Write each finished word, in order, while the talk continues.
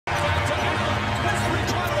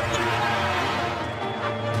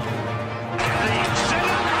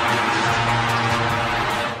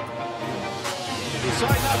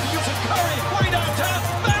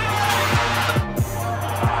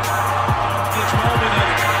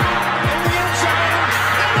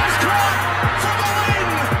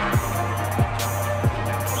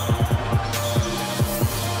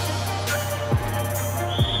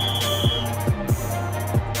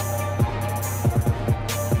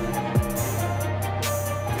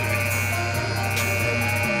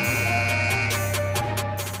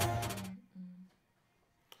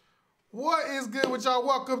with y'all?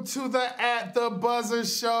 Welcome to the At the Buzzer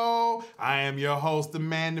Show. I am your host, the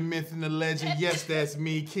man, the myth, and the legend. Yes, that's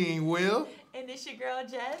me, King Will. And it's your girl,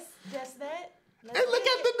 Jess, JessNett. And look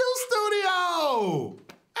at the new studio.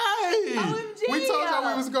 Hey, OMG. we told y'all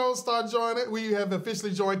we was going to start joining. We have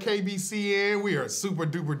officially joined KBCN. We are super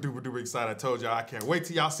duper excited. I told y'all I can't wait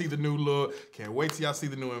till y'all see the new look. Can't wait till y'all see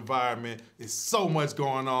the new environment. There's so much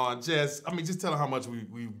going on. Jess, I mean, just tell her how much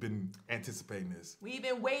we've been anticipating this. We've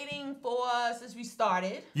been waiting for since we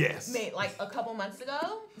started. Yes. Like a couple months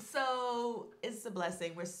ago. So it's a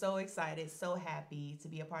blessing. We're so excited, so happy to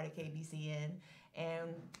be a part of KBCN. And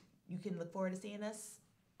you can look forward to seeing us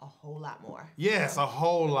a whole lot more. Yes, a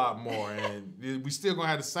whole lot more. And we still gonna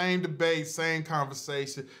have the same debate, same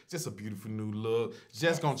conversation, just a beautiful new look.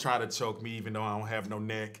 Just gonna try to choke me even though I don't have no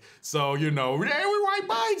neck. So, you know, we're right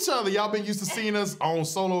by each other. Y'all been used to seeing us on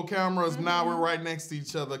solo cameras. Now we're right next to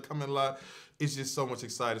each other, coming live. It's just so much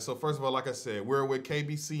excited. So first of all, like I said, we're with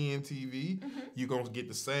KBCN TV. You're going to get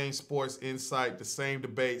the same sports insight, the same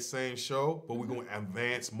debate, same show, but we're going to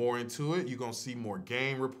advance more into it. You're going to see more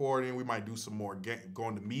game reporting. We might do some more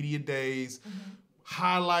going to media days,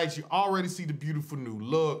 highlights. You already see the beautiful new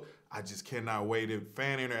look. I just cannot wait.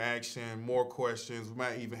 Fan interaction, more questions. We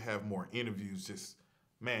might even have more interviews. Just,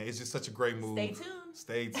 man, it's just such a great move. Stay tuned.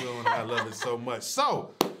 Stay tuned. I love it so much.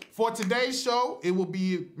 So, for today's show, it will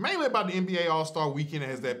be mainly about the NBA All-Star Weekend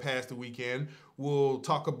as that passed the weekend. We'll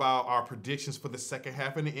talk about our predictions for the second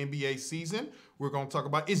half of the NBA season. We're going to talk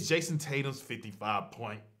about, is Jason Tatum's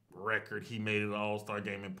 55-point record he made at the All-Star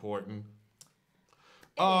game important?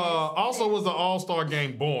 Also, was the All-Star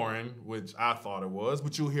game boring, which I thought it was,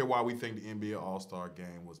 but you'll hear why we think the NBA All-Star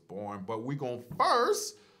game was boring. But we're going to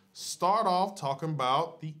first start off talking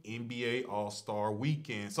about the NBA All-Star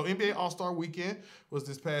Weekend. So NBA All-Star Weekend was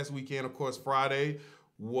this past weekend. Of course, Friday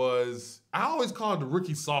was, I always call it the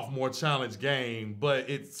Rookie Sophomore Challenge game, but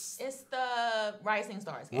it's the Rising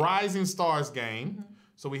Stars game. Rising Stars game.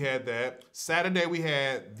 So we had that. Saturday we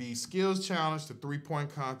had the Skills Challenge, the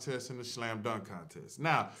three-point contest, and the Slam Dunk contest.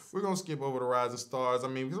 Now, we're going to skip over the Rising Stars. I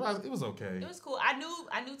mean, because it was okay. It was cool. I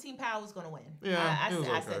knew Team Powell was going to win. Yeah, I it was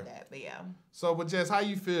okay. said that, but yeah. So, but Jess, how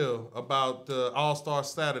you feel about the All-Star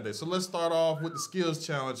Saturday? So let's start off with the Skills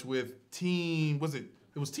Challenge with Team,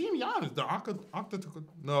 it was Team Giannis,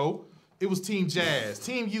 no, it was Team Jazz,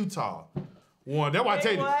 Team Utah won. That's why I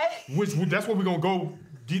tell you, that's what we're going to go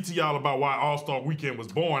get to y'all about why All-Star Weekend was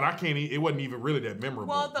born. It wasn't even really that memorable.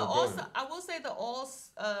 Well, I will say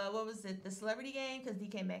the celebrity game, because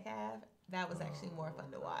DK Metcalf, that was actually more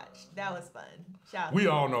fun to watch. That was fun. We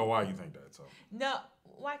all know why you think that, so. No,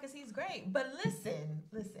 why? Because he's great. But listen,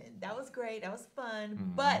 that was great. That was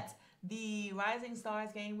fun. But the Rising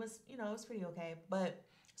Stars game was, it was pretty okay. But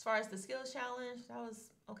as far as the Skills Challenge, that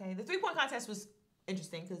was okay. The three-point contest was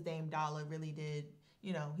interesting because Dame Dollar really did,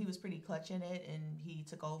 he was pretty clutch in it, and he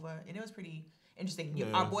took over, and it was pretty interesting. Yeah.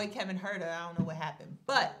 Our boy Kevin Huerter, I don't know what happened,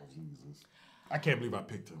 but I can't believe I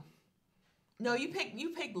picked him. No, you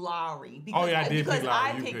picked Lowry. Because, I did pick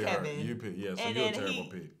Lowry. I picked Kevin. You picked, yeah, so you're a terrible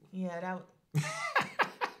pick. Yeah, that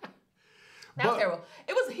was terrible.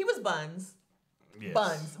 He was buns. Yes.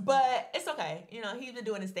 Buns. But it's okay. He's been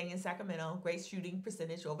doing his thing in Sacramento. Great shooting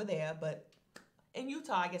percentage over there. But in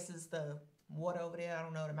Utah, I guess is the water over there. I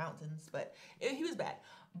don't know, the mountains. But he was bad.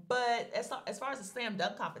 But as far as the slam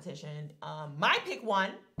dunk competition, my pick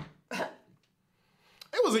won.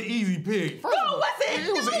 It was an easy pick.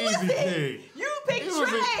 It was an easy pick. You picked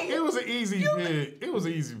Trey. It was an easy pick. It was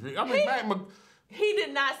an easy pick. I mean, he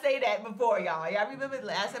did not say that before, y'all. Y'all remember the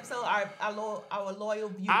last episode, our loyal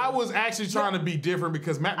viewers. I was actually trying to be different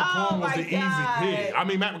because Matt McClung was the easy pick. I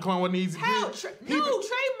mean, Matt McClung wasn't the easy pick. Trey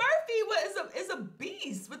Murphy is a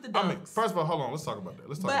beast with the dunks. I mean, first of all, hold on. Let's talk about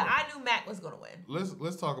that. I knew Matt was going to win.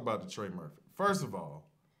 Let's talk about the Trey Murphy. First of all,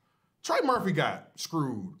 Trey Murphy got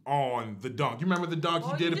screwed on the dunk. You remember the dunk?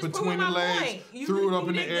 He did it between the legs, threw it up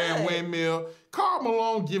in the air and windmill. Karl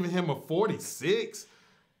Malone giving him a 46.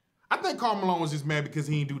 I think Karl Malone was just mad because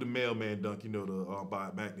he didn't do the mailman dunk, the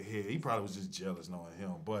back the head. He probably was just jealous knowing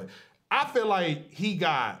him. But I feel like he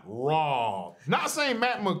got robbed. Not saying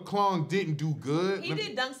Matt McClung didn't do good. He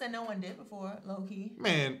did dunks that no one did before, low-key.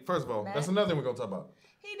 Man, first of all, that's another thing we're going to talk about.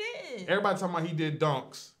 He did. Everybody talking about he did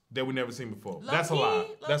dunks that we never seen before. That's a lie.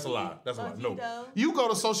 That's a lie. No. You go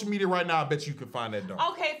to social media right now, I bet you can find that dunk.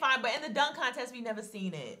 Okay, fine. But in the dunk contest, we never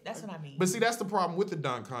seen it. That's what I mean. But see, that's the problem with the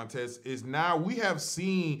dunk contest is now we have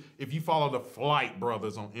seen, if you follow the Flight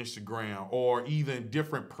Brothers on Instagram or even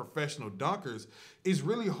different professional dunkers, it's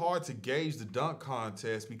really hard to gauge the dunk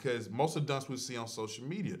contest because most of the dunks we see on social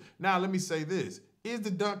media. Now, let me say this. Is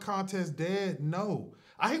the dunk contest dead? No.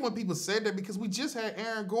 I hate when people say that because we just had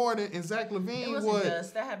Aaron Gordon and Zach LaVine. It wasn't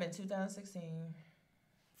just. That happened in 2016.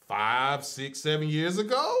 5, 6, 7 years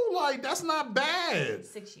ago? Like, that's not bad.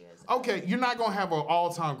 6 years ago. Okay, you're not going to have an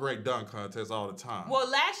all-time great dunk contest all the time. Well,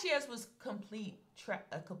 last year's was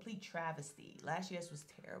a complete travesty. Last year's was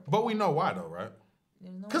terrible. But we know why, though, right?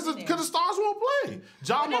 Because the stars won't play.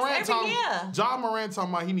 Ja Morant talking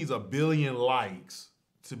about he needs 1 billion likes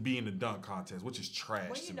to be in the dunk contest, which is trash.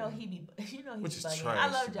 Well, you know he's which is bugging. trash.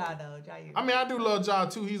 I love Ja though. I mean, I do love Ja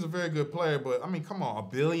too. He's a very good player, but I mean, come on, 1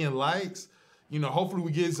 billion likes. You know, hopefully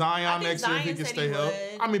we get Zion next year if he can stay healthy.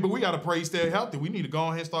 I mean, but we got to pray he stay healthy. We need to go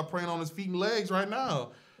ahead and start praying on his feet and legs right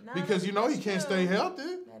now. No, because you know he can't stay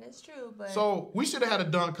healthy. That is true, but so we should have had a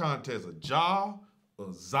dunk contest of Ja,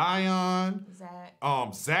 of Zion,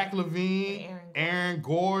 Zach LaVine, Aaron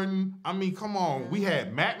Gordon. I mean, come on. Yeah. We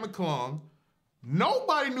had Matt McClung.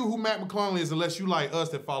 Nobody knew who Matt McClung is unless you like us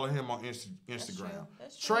that follow him on Instagram.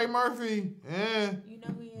 That's true. Trey Murphy, you know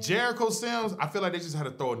who he is. Jericho Sims. I feel like they just had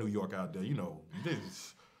to throw a New York out there. You know,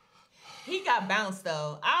 he got bounced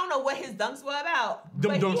though. I don't know what his dunks were about.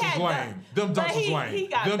 Them dunks was lame. Them dunks was lame. He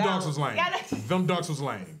got bounced. Them dunks was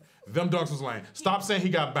lame. Them dunks was lame. Stop saying he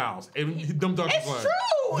got bounced. Them dunks was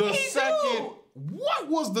lame. It's true. What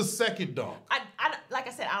was the second dunk? Like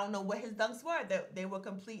I said, I don't know what his dunks were. They were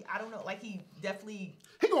complete. I don't know. Like he definitely.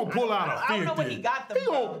 He gonna pull out a 50. I don't know what he got them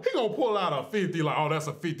from. He gonna pull out a 50. Like, oh, that's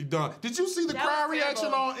a 50 dunk. Did you see the crowd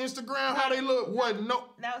reaction on Instagram? How they look? What? No.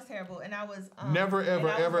 That was terrible. And I was. Never,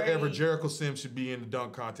 ever, Jericho Sims should be in the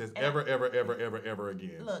dunk contest ever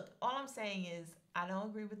again. Look, all I'm saying is I don't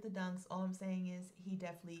agree with the dunks. All I'm saying is he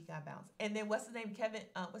definitely got bounced. And then what's his name?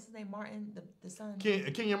 Martin, the son.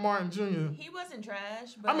 Kenyon Martin Jr. He wasn't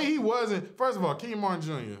trash. But I mean, he wasn't. First of all, Kenyon Martin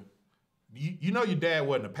Jr. You know your dad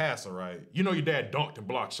wasn't a passer, right? You know your dad dunked and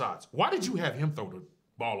blocked shots. Why did you have him throw the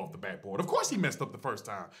ball off the backboard? Of course he messed up the first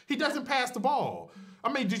time. He doesn't pass the ball.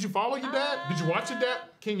 I mean, did you follow your dad? Did you watch your dad?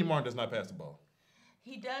 Kenyon Martin does not pass the ball.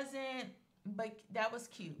 He doesn't, but that was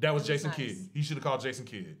cute. That was Jason Kidd. He should have called Jason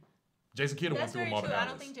Kidd. Jason Kidd went through him all the I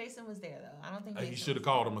don't think Jason was there, though. I don't think Jason he should have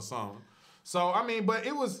called him a son. So, I mean, but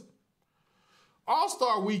it was...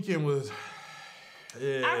 All-Star Weekend was...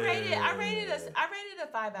 Yeah. I rated a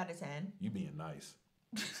 5 out of 10. You being nice.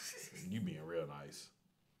 You being real nice.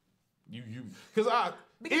 Because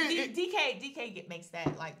DK makes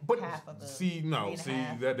that like half of the.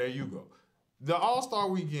 There you go. The All-Star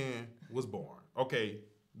Weekend was boring. Okay,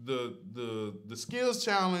 the skills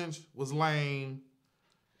challenge was lame.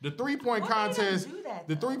 The 3-point contest.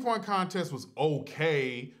 The 3-point contest was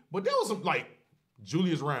okay, but there was some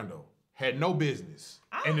Julius Randle had no business.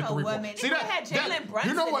 I don't know what, man. See, had Jalen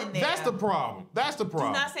Brunson you know what? in there. That's the problem. Do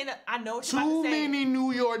not say that. I know what you're about Too to say. many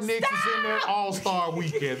New York Knicks is in that All-Star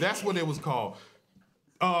Weekend. That's what it was called.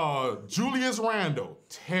 Julius Randle,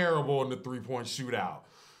 terrible in the 3-point shootout.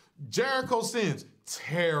 Jericho Sims,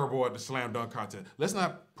 terrible at the slam dunk contest. Let's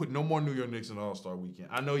not put no more New York Knicks in the All-Star Weekend.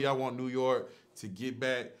 I know y'all want New York to get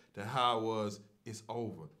back to how it was. It's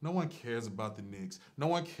over. No one cares about the Knicks. No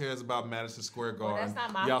one cares about Madison Square Garden. Well, that's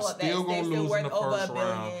not my y'all fault. Still gonna lose in the first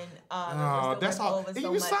round. That's how.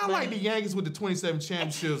 You sound like the Yankees with the 27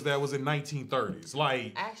 championships that was in 1930s.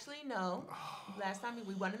 Like, actually, no. Last time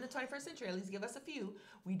we won in the 21st century. At least give us a few.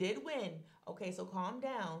 We did win. Okay, so calm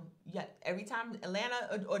down. Yeah, every time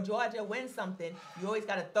Atlanta or Georgia wins something, you always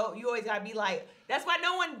gotta be like. That's why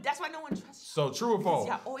no one trusts you. So true or false?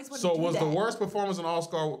 So was the worst performance in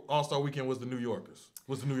All-Star Weekend was the New Yorkers?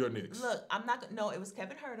 Was the New York Knicks? Look, I'm not gonna. No, it was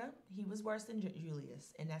Kevin Huerter. He was worse than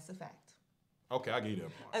Julius, and that's a fact. Okay, I give you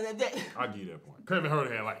that point. I give you that point. Kevin Huerter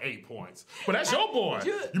had 8 points, but that's your boy.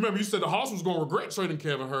 You remember you said the Hawks was gonna regret trading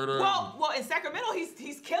Kevin Huerter. Well, in Sacramento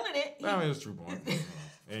he's killing it. I mean, it's a true point.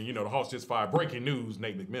 And the Hawks just fired. Breaking news: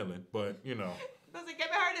 Nate McMillan. But Listen,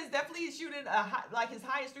 Kevin Huerter is definitely shooting his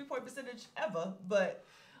highest 3-point percentage ever. But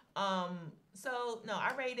so no,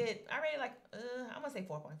 I rated I'm gonna say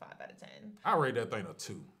 4.5 out of 10. I rate that thing a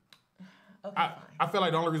 2. Okay, fine. I feel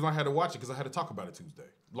like the only reason I had to watch it because I had to talk about it Tuesday.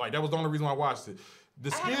 That was the only reason I watched it.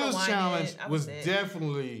 The skills challenge was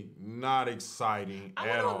definitely not exciting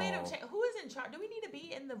at all. Who is in charge? Do we need to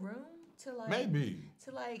be in the room to maybe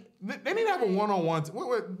to They need to have a one-on-one.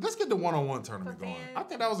 Wait, let's get the one-on-one tournament going. I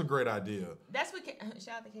think that was a great idea. That's what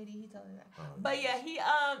shout out to KD. He told me that. But yeah,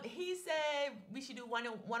 he said we should do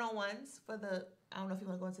one-on-ones for the. I don't know if you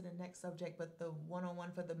want to go into the next subject, but the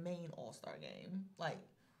one-on-one for the main All-Star game,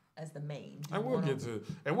 as the main. And we'll get to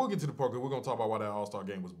the part because we're gonna talk about why that All-Star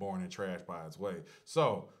game was boring and trash by its way.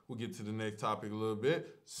 So we'll get to the next topic a little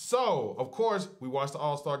bit. So of course we watched the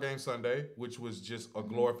All-Star game Sunday, which was just a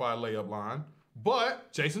glorified layup line.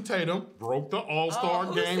 But Jason Tatum broke the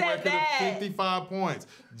All-Star game record of 55 points.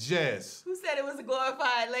 Jess. Who said it was a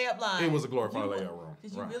glorified layup line? It was a glorified layup room.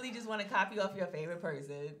 Did you really just want to copy off your favorite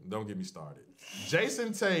person? Don't get me started.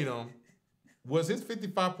 Jason Tatum, was his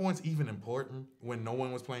 55 points even important when no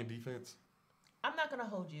one was playing defense? I'm not going to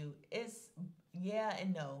hold you. It's yeah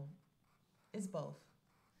and no. It's both.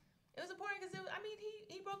 It was important because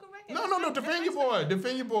he broke a record. No. Defend your boy.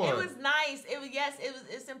 Defend your boy. It was nice.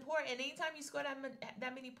 It's important. Anytime you score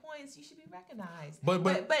that many points, you should be recognized. But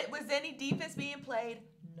was any defense being played?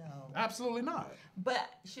 No. Absolutely not. But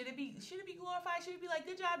should it be glorified? Should it be like,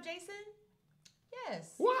 good job, Jason?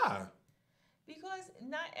 Yes. Why? Because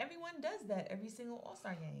not everyone does that every single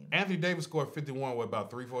All-Star game. Anthony Davis scored 51, about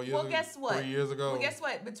 3-4 years ago? Well, guess what? 3 years ago? Well, guess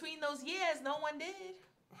what? Between those years, no one did.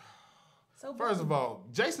 So first of all,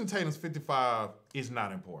 Jason Tatum's 55 is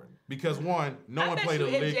not important because one, no one played a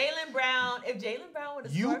lick. If Jaylen Brown would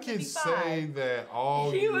have scored 55, you can say that all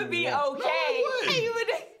he would be okay.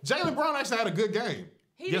 Jaylen Brown actually had a good game.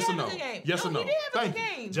 Yes or no? Yes or no? He did have a good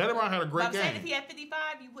game. Jaylen Brown had a great game. I'm saying if he had 55,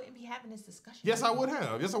 you wouldn't be having this discussion. Yes, I would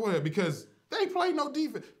have. Because they played no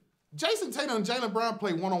defense. Jason Tatum and Jaylen Brown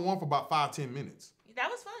played one-on-one for about 5-10 minutes. That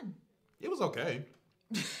was fun. It was okay.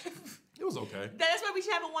 It was okay. That's why we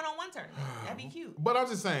should have a one-on-one tournament. That'd be cute. But I'm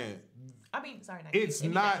just saying. It's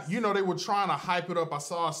not, they were trying to hype it up. I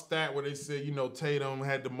saw a stat where they said, Tatum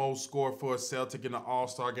had the most score for a Celtic in the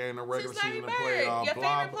All-Star game, the regular season, the playoff. Your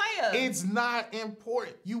favorite player. It's not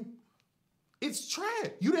important. It's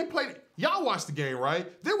trash. You didn't play. Y'all watched the game, right?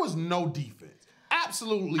 There was no defense.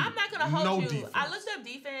 Absolutely I'm not going to hold you. Defense. I looked up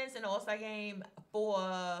defense in the All-Star game for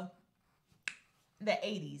the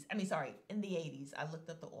 80s. In the 80s. I looked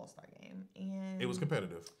up the All-Star game. And it was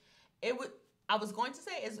competitive. I was going to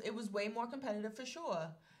say it was way more competitive for sure.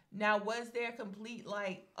 Now, was there complete,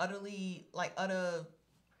 utter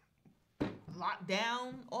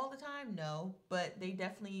lockdown all the time? No. But they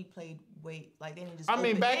definitely played they didn't just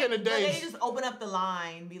back in the day, they didn't just open up the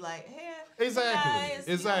line, be like, hey,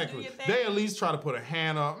 exactly. Exactly. They at least try to put a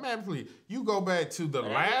hand up. Man, please, you go back to the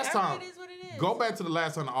last time. It is what it is. Go back to the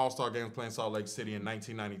last time the All-Star game was playing Salt Lake City in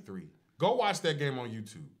 1993. Go watch that game on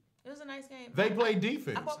YouTube. It was a nice game. They played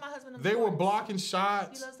defense. I bought my husband them They shorts. were blocking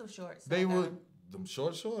shots. He loves those shorts. They were them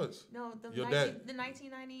shorts. No, the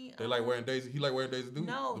 1990. They like wearing Daisy. He like wearing Daisy Duke.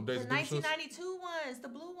 No, the 1992 ones, the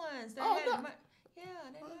blue ones. They're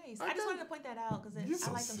nice. I just wanted to point that out because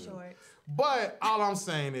I like them shorts. But all I'm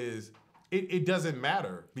saying is, it doesn't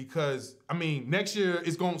matter because next year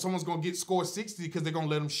someone's gonna get score 60 because they're gonna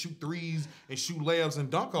let them shoot threes and shoot layups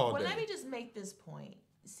and dunk all day. Well, let me just make this point.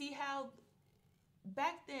 See how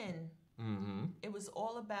back then. Mm-hmm. It was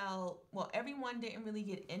all about, everyone didn't really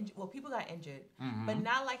get injured. Well, people got injured, mm-hmm. but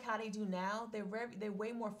not like how they do now. They're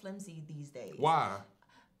way more flimsy these days. Why?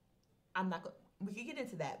 We could get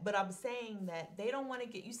into that, but I'm saying that they don't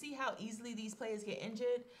want to you see how easily these players get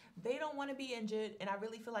injured? They don't want to be injured, and I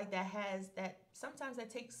really feel like sometimes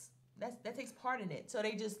that takes part in it. So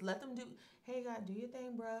they just let them do, hey, God, do your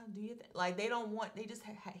thing, bruh. Do your thing. They just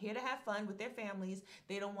here to have fun with their families.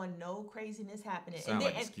 They don't want no craziness happening. Sound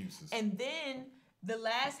like excuses. And then the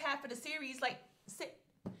last half of the series,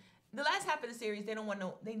 they don't want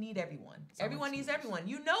they need everyone. Everyone needs everyone.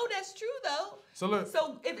 That's true, though.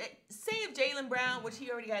 So if Jaylen Brown, which he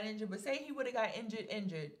already got injured, but say he would have got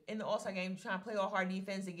injured in the All-Star game trying to play all hard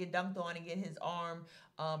defense and get dunked on and get his arm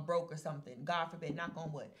broke or something, God forbid, knock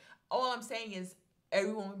on wood. All I'm saying is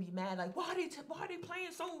everyone would be mad, why are they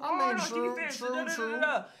playing so hard on defense? True.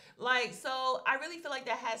 So I really feel like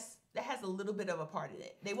that has a little bit of a part in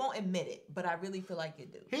it. They won't admit it, but I really feel like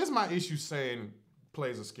it do. Here's my issue saying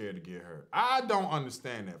players are scared to get hurt. I don't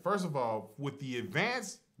understand that. First of all, with the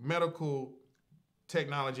advanced medical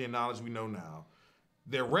technology and knowledge we know now,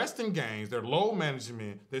 they're resting games, they're load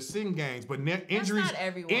management, they're sitting games, but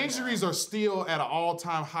injuries are still at an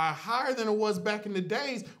all-time high, higher than it was back in the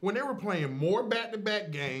days when they were playing more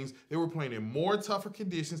back-to-back games, they were playing in more tougher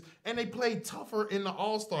conditions, and they played tougher in the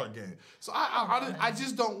All-Star game. So I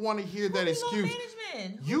just don't want to hear that excuse.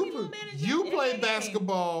 You play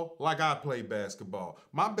basketball like I play basketball.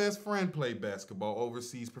 My best friend played basketball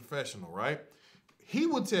overseas professional, right? He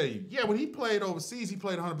would tell you, when he played overseas, he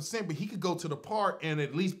played 100%, but he could go to the park and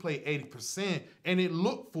at least play 80%, and it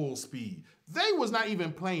looked full speed. They was not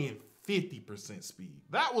even playing 50% speed.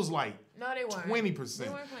 That was like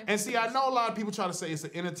 20%. And see, I know a lot of people try to say it's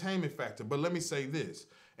an entertainment factor, but let me say this,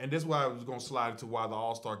 and this is why I was going to slide into why the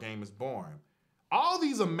All-Star game is boring. All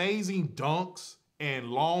these amazing dunks and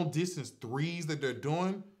long-distance threes that they're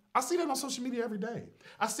doing, I see that on social media every day.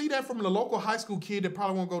 I see that from the local high school kid that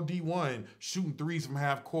probably won't go D1 shooting threes from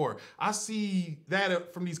half court. I see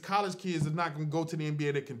that from these college kids that are not going to go to the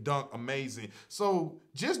NBA that can dunk amazing. So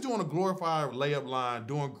just doing a glorified layup line,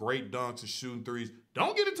 doing great dunks and shooting threes,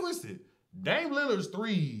 don't get it twisted. Dame Lillard's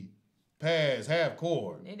three pass half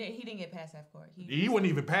court. He didn't get past half court. He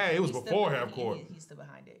wouldn't even pass. It was before half court. He's still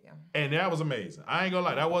behind it, yeah. And that was amazing. I ain't gonna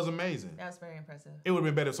lie, that was amazing. That was very impressive. It would have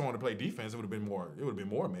been better if someone had played defense. It would have been more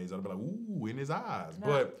amazing. I'd be like, ooh, in his eyes.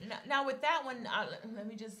 Now with that one, let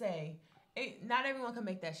me just say, not everyone can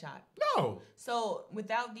make that shot. No. So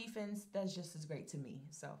without defense, that's just as great to me.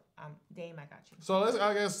 So Dame, I got you. So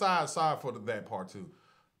I guess side for that part too.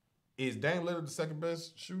 Is Dame Lillard the second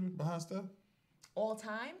best shooter behind Steph? All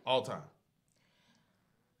time? All time.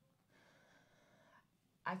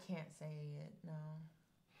 I can't say it, no.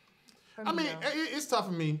 I mean, it's tough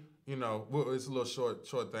for me. You know, it's a little short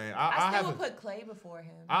thing. I still would put Clay before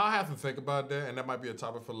him. I'll have to think about that, and that might be a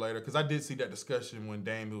topic for later. Because I did see that discussion when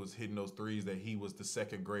Dame was hitting those threes that he was the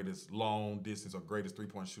second greatest long distance or greatest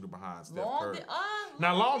 3-point shooter behind Steph Curry.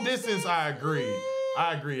 Long distance, I agree.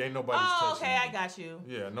 I agree. Ain't nobody's touching. Okay, I got you.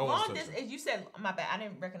 Yeah, no one's touching. As you said, my bad. I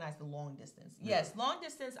didn't recognize the long distance. Yes, long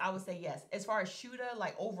distance. I would say yes. As far as shooter,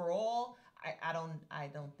 like overall, I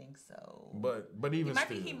don't think so. But even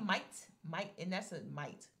still, he might, and that's a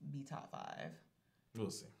might be top 5. We'll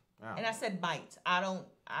see. I said might. I don't.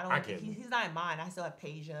 He's not in mine. I still have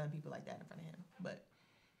Peja and people like that in front of him. But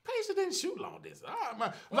Peja didn't shoot long distance.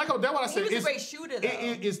 That's what I said. He was a great shooter, though.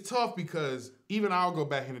 It's tough because even I'll go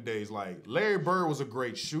back in the days like Larry Bird was a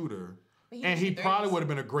great shooter. And he probably would have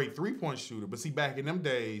been a great 3-point shooter. But see, back in them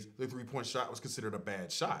days, the 3-point shot was considered a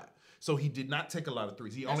bad shot. So he did not take a lot of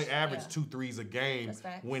threes. He only averaged 2 threes a game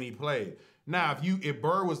when he played. Now, if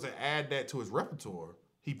Bird was to add that to his repertoire,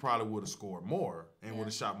 he probably would have scored more and would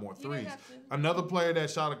have shot more threes. Another player that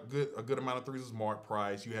shot a good amount of threes is Mark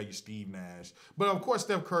Price. You had your Steve Nash. But, of course,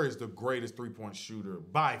 Steph Curry is the greatest 3-point shooter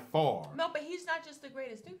by far. No, but he's not just the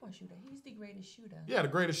greatest 3-point shooter. He's the greatest shooter. Yeah, the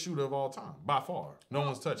greatest shooter of all time, by far. No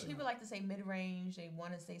one's touching him. People like to say mid-range. They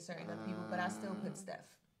want to say certain other people, but I still put Steph.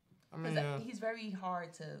 I mean, he's very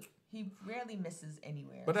hard to... He rarely misses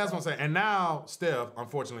anywhere. But that's what I'm saying. And now Steph,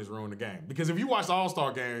 unfortunately, has ruined the game. Because if you watch the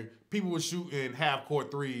All-Star game, people were shooting half-court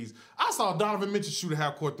threes. I saw Donovan Mitchell shoot a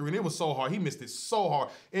half-court three, and it was so hard. He missed it so hard.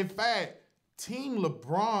 In fact, Team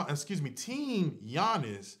Giannis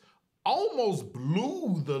almost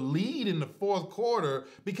blew the lead in the fourth quarter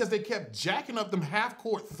because they kept jacking up them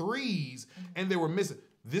half-court threes, and they were missing.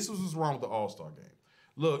 This was what's wrong with the All-Star game.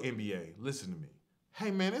 Look, NBA, listen to me. Hey,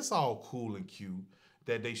 man, it's all cool and cute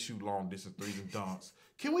that they shoot long distance threes and dunks.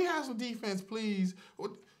 Can we have some defense, please?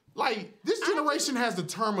 Like, this generation has the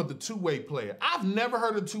term of the two-way player. I've never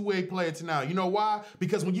heard of a two-way player to now. You know why?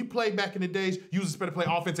 Because when you played back in the days, you was expected to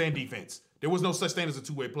play offense and defense. There was no such thing as a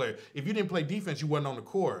two-way player. If you didn't play defense, you wasn't on the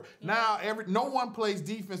court. Now, no one plays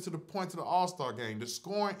defense to the point to the All-Star game. The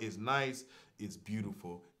scoring is nice. It's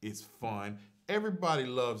beautiful. It's fun. Everybody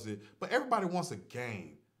loves it. But everybody wants a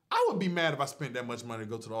game. I would be mad if I spent that much money to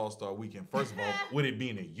go to the All-Star weekend, first of all, with it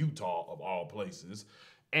being in Utah, of all places.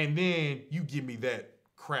 And then you give me that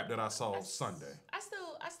crap that I saw Sunday. I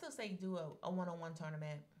still say do a one-on-one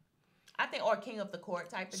tournament. I think, or king of the court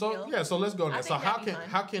type of deal. Yeah, so let's go now. So how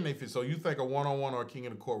can they fit? So you think a one-on-one or a king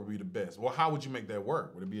of the court would be the best? Well, how would you make that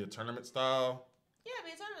work? Would it be a tournament style? Yeah,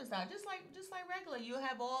 it'd be a tournament style, just like regular. You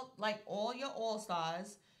have all your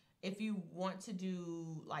all-stars. If you want to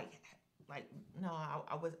do I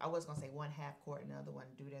was gonna say one half court and the other one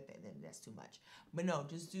do that. Then that's too much. But no,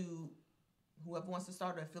 just do whoever wants to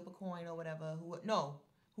start or flip a coin or whatever.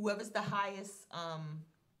 Whoever's the highest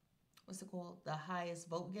what's it called? The highest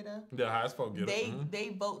vote getter. The highest vote getter.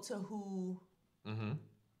 They vote to who. Mm-hmm.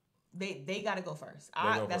 They got to go first.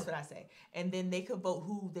 That's what I say. And then they could vote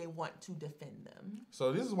who they want to defend them.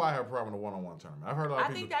 So this is why I have a problem with the one-on-one tournament. I've heard a lot of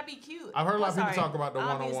people. I think that'd be cute. I've heard a lot of people talk about the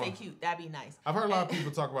one-on-one. I don't mean to say cute. That'd be nice. I've heard a lot of people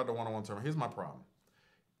talk about the one-on-one tournament. Here's my problem.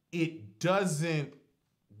 It doesn't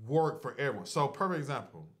work for everyone. So perfect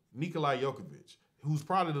example, Nikola Jokic, who's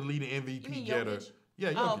probably the leading MVP getter.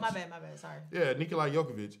 Yeah, Jokic. Oh, my bad. Sorry. Yeah, Nikola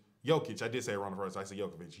Jokic. I did say it wrong first. I said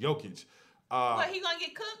Jokic. What, he gonna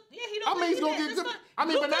get cooked? Yeah, he don't. I mean, he's gonna get cooked.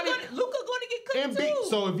 Luka gonna get cooked too.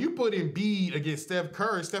 So if you put Embiid against Steph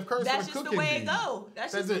Curry's gonna cook Embiid. That's just the way it go.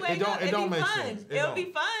 That's just the way it go. It don't make sense. It'll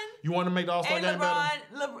be fun. You want to make the All-Star game better?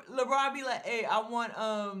 LeBron be like, hey, I want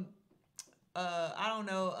I don't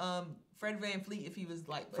know, Fred VanVleet if he was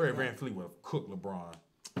like. Fred VanVleet would have cooked LeBron.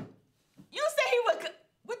 You say he would cook?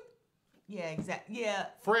 What? Yeah, exactly. Yeah.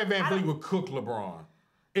 Fred VanVleet would cook LeBron.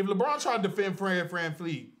 If LeBron tried to defend Fred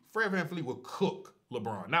VanVleet would cook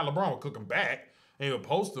LeBron. Now LeBron would cook him back, and he'll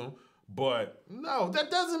post them. But no,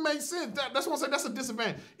 that doesn't make sense. That's what I'm saying. That's a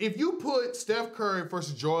disadvantage. If you put Steph Curry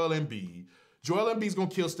versus Joel Embiid Embiid's gonna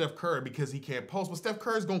kill Steph Curry because he can't post, but Steph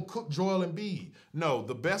Curry's gonna cook Joel Embiid. No,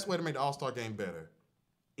 the best way to make the All-Star game better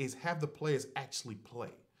is have the players actually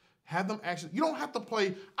play. Have them actually, you don't have to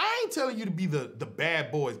play. I ain't telling you to be the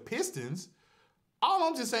bad boys Pistons. All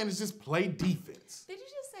I'm just saying is just play defense. Did you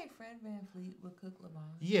just say Fred VanVleet would cook LeBron?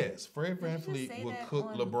 Yes, Fred VanVleet would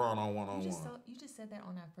cook LeBron on one-on-one. You just said that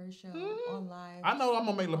on our first show on live. I know I'm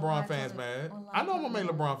going to make LeBron fans mad. I know I'm going to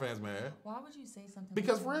make LeBron fans mad. Why would you say something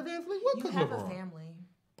because like Fred VanVleet would cook LeBron. You have a family.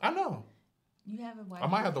 I know. You have a wife. I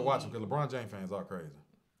might have to watch him because LeBron James fans are crazy.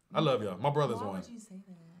 I love y'all. My brother's one. Why would you say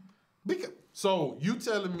that? Because, so you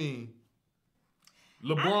telling me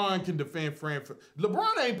LeBron can defend Fred?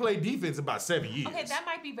 LeBron ain't played defense in about 7 years. Okay, that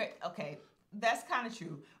might be very okay. That's kind of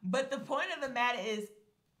true. But the point of the matter is,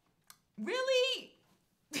 really,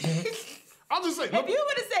 I'll just say, if you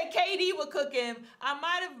would have said KD would cook him, I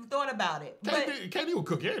might have thought about it. KD would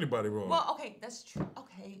cook anybody, bro. Well, okay, that's true.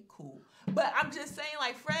 Okay, cool. But I'm just saying,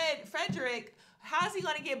 like Frederick, how's he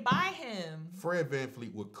gonna get by him? Fred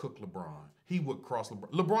VanVleet would cook LeBron. He would cross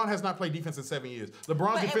LeBron. LeBron has not played defense in 7 years.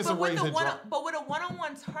 LeBron's defensive rating had dropped. But with a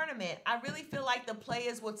one-on-one tournament, I really feel like the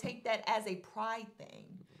players will take that as a pride thing.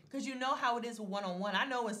 Because you know how it is with one-on-one. I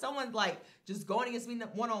know when someone's like just going against me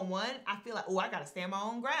one-on-one, I feel like, oh, I got to stand my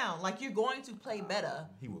own ground. Like, you're going to play better.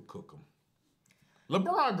 He would cook him.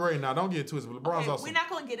 LeBron great now. Don't get twisted. But LeBron's also. We're not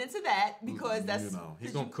going to get into that because that's. You know,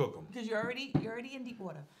 he's going to cook him. Because you're already in deep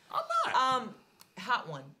water. I'm not. Hot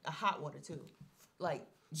one. A hot water, too. Like.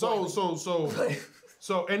 So,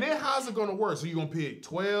 and then how's it going to work? So you're going to pick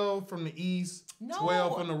 12 from the East,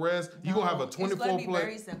 12 from the rest? You're going to have a 24 play? It's going to be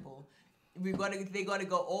very simple. They're gonna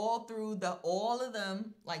go all through all of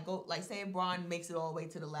them. Like say Bron makes it all the way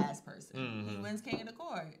to the last person. Mm-hmm. He wins King of the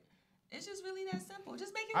Court. It's just really that simple.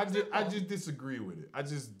 Just make it simple. I just disagree with it. I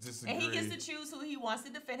just disagree. And he gets to choose who he wants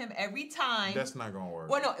to defend him every time. That's not gonna work.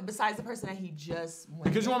 Well, no, besides the person that he just went.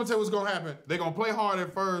 Because you want me to tell you what's gonna happen? They're gonna play hard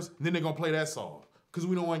at first, then they're gonna play that song. Because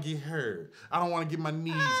we don't want to get hurt. I don't want to get my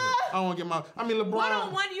knees hurt. I don't want to get my. I mean, LeBron.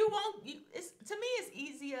 One-on-one, you won't. To me, it's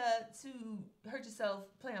easier to hurt yourself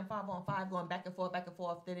playing 5-on-5, going back and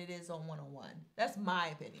forth, than it is on one-on-one. That's my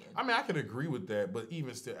opinion. I mean, I could agree with that, but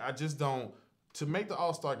even still, I just don't. To make the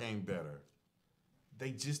All-Star game better,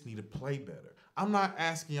 they just need to play better. I'm not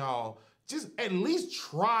asking y'all. Just at least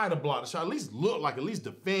try to block the shot. At least look like. At least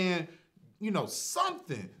defend. You know,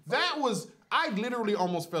 something. That was. I literally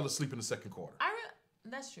almost fell asleep in the second quarter.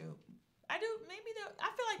 That's true. I do. Maybe I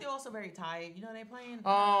feel like they're also very tired. You know, they're playing.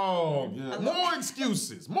 Oh, yeah. More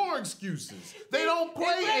excuses. More excuses. They don't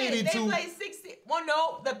play 82. They play 60. Well,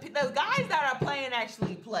 no, the guys that are playing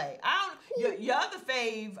actually play. I don't. Your other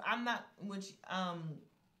fave. I'm not. Which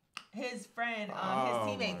his friend, his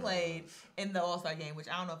teammate played in the All-Star game, which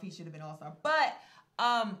I don't know if he should have been All-Star, but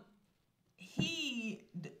he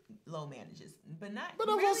low manages, but not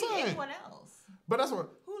really anyone else. But that's what.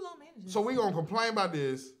 Who low manages? So we gonna complain about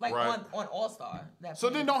this, like right? on All-Star. So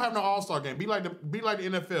then don't have no All-Star game. Be like the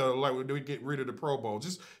NFL. Like when we get rid of the Pro Bowl.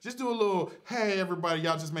 Just do a little. Hey everybody,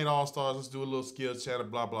 y'all just made All-Stars. Let's do a little skill chatter.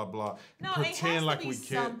 Blah blah blah. No, pretend it has like to be we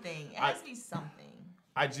can. Something. It has to be something.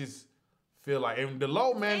 I just feel like, and the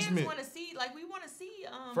low management. Fans want to see. Like we want to see.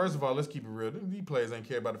 First of all, let's keep it real. These players ain't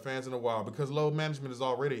care about the fans in a while because low management is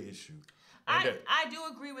already an issue. I do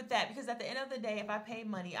agree with that because at the end of the day, if I pay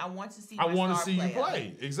money, I want to see. I want to see you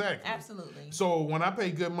play. Exactly. Absolutely. So when I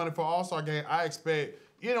pay good money for All-Star game, I expect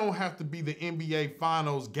it don't have to be the NBA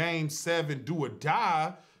Finals Game 7 do or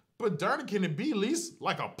die, but darn it, can it be at least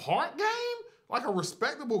like a part game, like a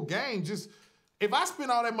respectable game? Just if I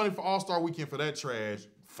spend all that money for All-Star Weekend for that trash.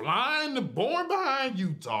 Flying the born behind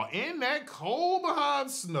Utah in that cold behind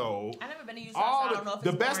snow. I never been to Utah, so I don't know if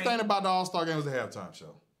it's the best thing about the All-Star game was the halftime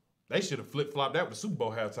show. They should have flip-flopped that with the Super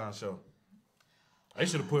Bowl halftime show. They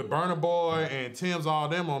should have put Burna Boy and Tim's all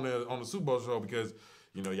them on the Super Bowl show because,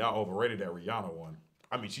 you know, y'all overrated that Rihanna one.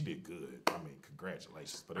 I mean, she did good. I mean,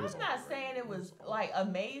 congratulations. But it was. I'm not saying it was like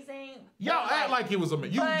amazing. Y'all act like it was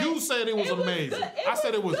amazing. You said it was amazing. I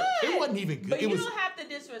said it was. It wasn't even good. But you don't have to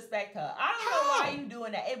disrespect her. I don't know why you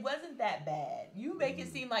doing that. It wasn't that bad. You make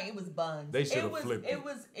it seem like it was buns. They should have flipped it. It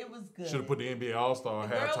was good. Should have put the NBA All-Star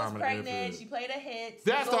halftime. Girl was pregnant. She played a hit.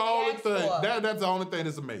 That's the only thing. That's the only thing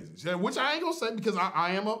that's amazing. Which I ain't gonna say because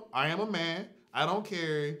I am a man. I don't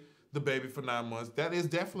carry the baby for 9 months. That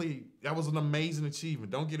was an amazing achievement.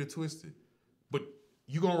 Don't get it twisted. But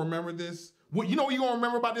you gonna remember this? You know what you gonna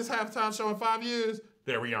remember about this halftime show in 5 years?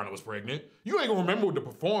 that Rihanna was pregnant. You ain't gonna remember the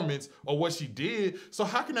performance or what she did. So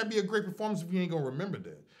how can that be a great performance if you ain't gonna remember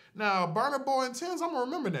that? Now, Burna Boy and Tins, I'm gonna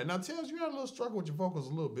remember that. Now, Tins, you had a little struggle with your vocals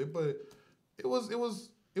a little bit, but it was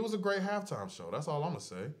a great halftime show. That's all I'm gonna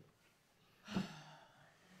say.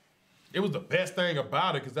 It was the best thing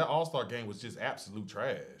about it because that All-Star game was just absolute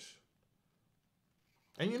trash.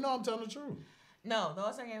 And you know I'm telling the truth. No, the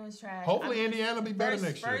All-Star game was trash. Hopefully Indiana will be better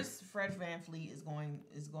next year. First, Fred VanVleet is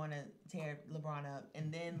going to tear LeBron up,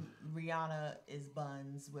 and then Rihanna is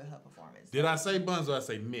buns with her performance. Did I say buns or I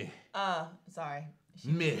say meh? Sorry.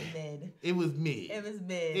 Meh. Mid. It was mid. It was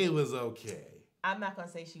mid. It was okay. I'm not gonna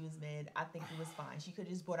say she was mid. I think it was fine. She could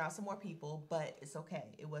have just brought out some more people, but it's okay.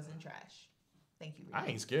 It wasn't trash. Thank you, Rihanna. I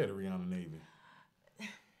ain't scared of Rihanna Navy.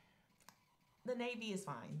 The Navy is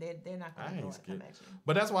fine. They're not gonna come at you.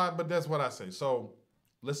 But that's what I say. So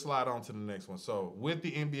let's slide on to the next one. So with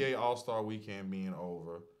the NBA All-Star Weekend being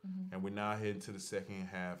over, and we're now heading to the second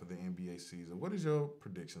half of the NBA season, what is your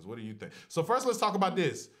predictions? What do you think? So first, let's talk about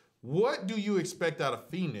this. What do you expect out of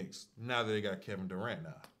Phoenix now that they got Kevin Durant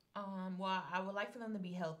now? Well, I would like for them to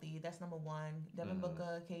be healthy. That's number one. Devin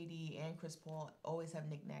Booker, KD, and Chris Paul always have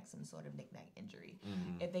some sort of knick-knack injury.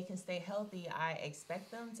 If they can stay healthy, I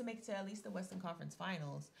expect them to make it to at least the Western Conference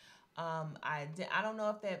Finals. I don't know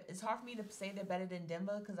if that. It's hard for me to say they're better than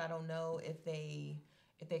Denver because I don't know if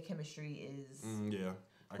their chemistry is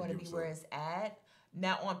going to be where it's at.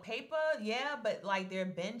 Now on paper, yeah, but like their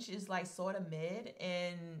bench is like sort of mid,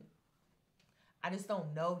 and I just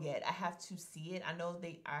don't know yet. I have to see it.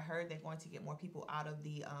 I heard they're going to get more people out of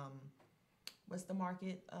the what's the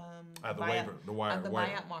market? The buyout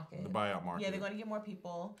market. The buyout market. Yeah, they're going to get more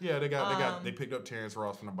people. Yeah, they picked up Terrence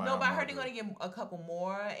Ross from the buyout market. No, but I heard they're going to get a couple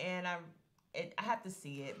more, and I have to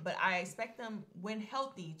see it. But I expect them, when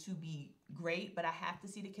healthy, to be great. But I have to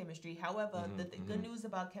see the chemistry. However, the good news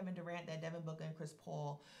about Kevin Durant that Devin Booker and Chris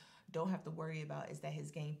Paul don't have to worry about is that his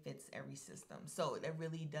game fits every system. So it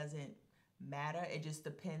really doesn't matter. It just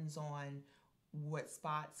depends on what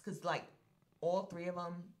spots, because like all three of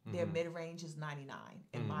them, their mid-range is 99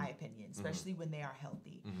 in my opinion, especially when they are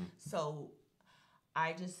healthy. So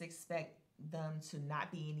I just expect them to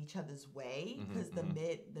not be in each other's way because the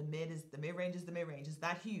mid-range is the mid-range. It's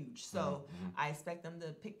not huge. So I expect them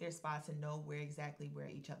to pick their spots and know where each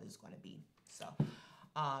other is going to be. So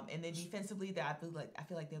and then defensively, I feel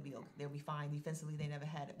like they'll be fine. Defensively, they never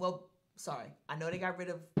had it. Well, sorry, I know they got rid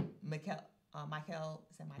of Mikal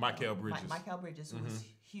Bridges, who was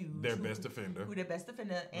huge. Their best defender.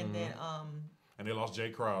 And then and they lost Jay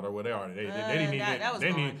Crowder. Well, they didn't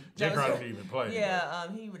even Jay Crowder didn't even play. Yeah,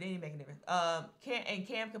 he didn't make a difference.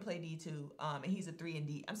 Cam can play D too. And he's a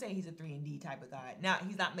 3-and-D. I'm saying he's a 3-and-D type of guy. Now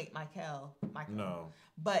he's not Mikal. No.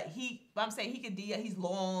 But I'm saying he could D. He's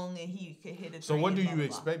long and he could hit it. So what do you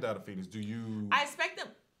expect out of Phoenix? I expect them.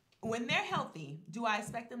 When they're healthy, do I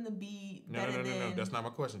expect them to be better than... No. That's not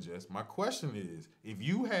my question, Jess. My question is, if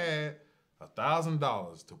you had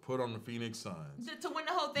 $1,000 to put on the Phoenix Suns... To win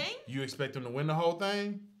the whole thing? You expect them to win the whole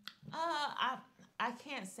thing? I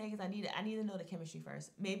can't say because I need to know the chemistry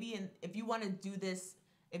first. Maybe if you want to do this,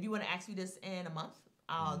 if you want to ask me this in a month,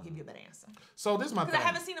 I'll give you a better answer. So this is my thing. Because I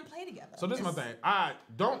haven't seen them play together. So this is my thing.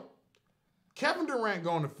 Kevin Durant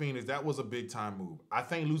going to Phoenix, that was a big-time move. I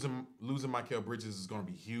think losing Mikal Bridges is going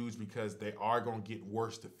to be huge because they are going to get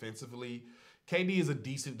worse defensively. KD is a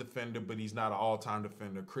decent defender, but he's not an all-time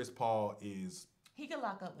defender. Chris Paul is... He can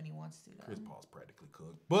lock up when he wants to, though. Chris Paul's practically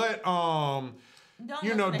cooked. But,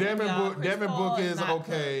 Devin Booker is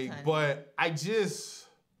okay, cooked, but I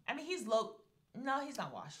mean, he's low... No, he's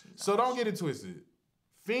not washed. Don't get it twisted.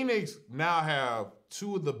 Phoenix now have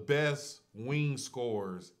two of the best wing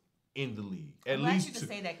scorers in the league. At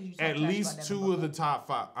least two of the top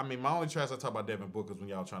five. I mean, my only trash I talk about Devin Booker is when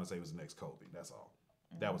y'all trying to say he was the next Kobe. That's all.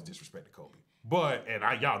 That was disrespect to Kobe. But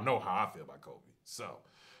y'all know how I feel about Kobe.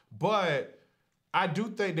 But I do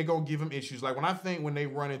think they're gonna give him issues. Like when they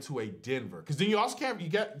run into a Denver, because then you also can't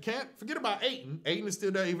forget about Ayton. Ayton is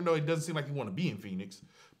still there, even though it doesn't seem like he want to be in Phoenix.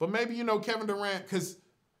 But maybe Kevin Durant, because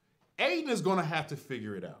Ayton is gonna have to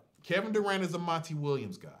figure it out. Kevin Durant is a Monty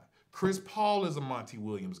Williams guy. Chris Paul is a Monty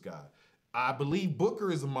Williams guy. I believe Booker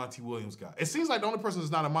is a Monty Williams guy. It seems like the only person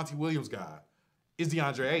that's not a Monty Williams guy is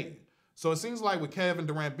DeAndre Ayton. So it seems like with Kevin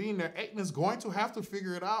Durant being there, Ayton is going to have to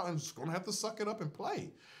figure it out and just going to have to suck it up and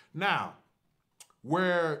play. Now,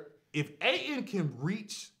 if Ayton can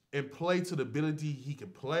reach and play to the ability he can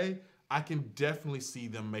play, I can definitely see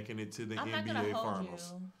them making it to the NBA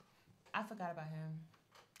Finals. I forgot about him.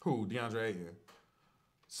 Who? DeAndre Ayton.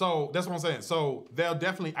 So that's what I'm saying. So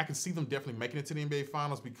I can see them definitely making it to the NBA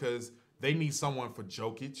Finals because they need someone for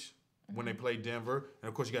Jokic when they play Denver. And,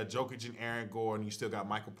 of course, you got Jokic and Aaron Gordon. You still got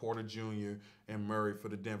Michael Porter Jr. and Murray for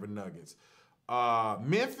the Denver Nuggets.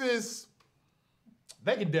 Memphis,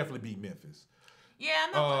 they can definitely beat Memphis.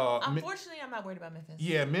 Yeah, unfortunately, I'm not worried about Memphis.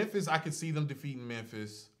 Yeah, Memphis, I could see them defeating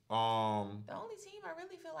Memphis. The only team I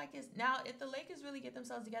really feel like is now if the Lakers really get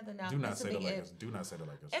themselves together now. Do not say the Lakers. Do not say the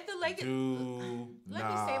Lakers. If the Lakers, let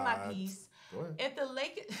me say my piece. Go ahead. If the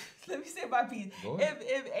Lakers, let me say my piece. Go ahead.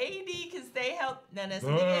 If AD can stay healthy, no, that's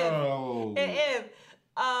a big if.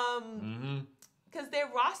 Because their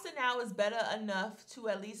roster now is better enough to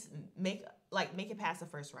at least make it past the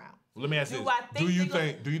first round. Let me ask you this: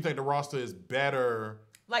 Do you think the roster is better?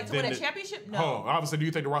 Like to win a championship? No. Hold on. Obviously, do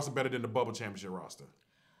you think the roster better than the bubble championship roster?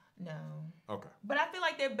 No. Okay. But I feel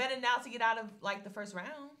like they're better now to get out of like the first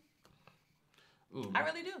round. Ooh, I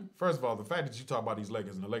really do. First of all, the fact that you talk about these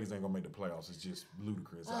Lakers and the Lakers ain't gonna make the playoffs is just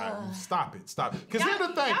ludicrous. Stop it. Because here's the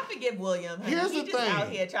thing. Y'all forgive William. Here's the thing. Out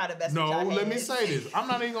here trying to mess with No, let me say this. I'm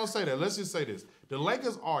not even gonna say that. Let's just say this. The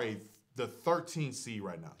Lakers are the 13th seed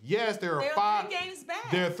right now. Yes, they're 5 games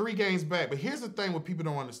back. They're 3 games back. But here's the thing: what people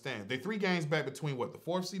don't understand. They're 3 games back between what, the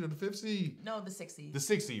 4th seed or the 5th seed? No, the 6th seed. The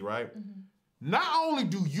 6th seed, right? Mm-hmm. Not only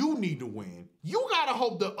do you need to win, you gotta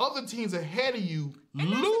hope the other teams ahead of you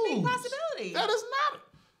lose. That's a big possibility. That is not.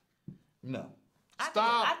 No.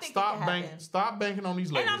 Stop banking on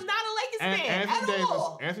these Lakers. And I'm not a Lakers fan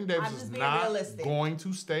all. Anthony Davis is not going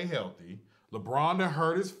to stay healthy. LeBron done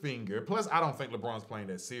hurt his finger. Plus, I don't think LeBron's playing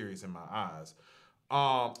that serious in my eyes.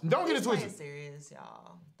 Don't get it twisted. Serious,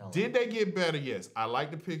 y'all. Did they get better? Yes. I like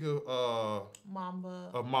the pick of Mamba.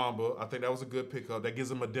 I think that was a good pickup. That gives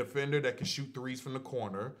them a defender that can shoot threes from the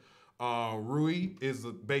corner. Rui is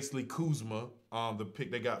basically Kuzma, the pick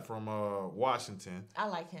they got from Washington. I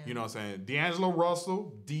like him. You know what I'm saying? D'Angelo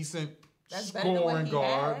Russell, decent scoring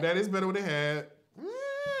guard. That is better than what they had.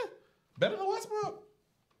 Better than Westbrook.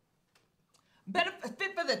 Better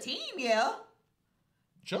fit for the team, yeah.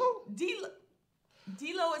 Joe.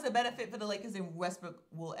 D-Lo is a better fit for the Lakers than Westbrook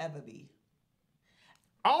will ever be.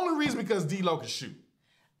 Only reason because D-Lo can shoot.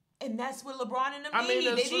 And that's what LeBron and them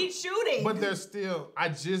need. They need shooting. But they're still, I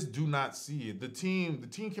just do not see it. The team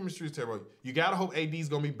chemistry is terrible. You got to hope AD's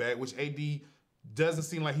going to be back, which AD doesn't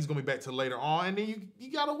seem like he's going to be back till later on. And then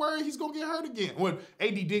you got to worry he's going to get hurt again. Well,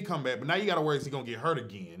 AD did come back, but now you got to worry he's going to get hurt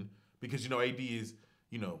again because, AD is,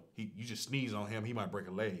 you just sneeze on him, he might break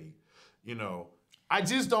a leg. I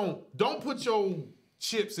just don't put your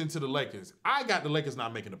chips into the Lakers. I got the Lakers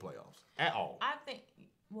not making the playoffs at all. I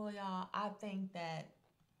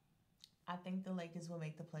think the Lakers will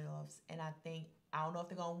make the playoffs, and I don't know if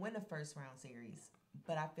they're gonna win the first round series,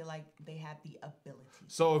 but I feel like they have the ability.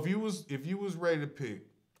 So if you was ready to pick,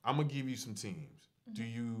 I'm gonna give you some teams. Mm-hmm. Do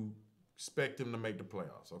you expect them to make the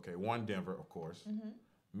playoffs? Okay, 1, Denver, of course. Mm-hmm.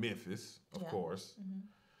 Memphis, of course.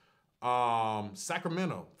 Mm-hmm.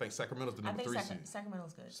 Sacramento. I think Sacramento's the number 3 seed.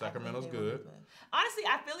 Sacramento's good. Sacramento's good. Honestly,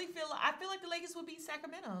 I feel like the Lakers will beat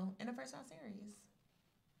Sacramento in the first round series.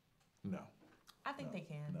 No. I think they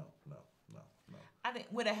can. No. I think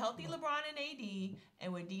with a healthy LeBron and AD,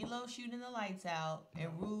 and with D'Lo shooting the lights out,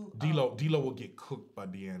 and Rue. D'Lo will get cooked by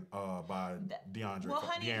DeAndre. Well,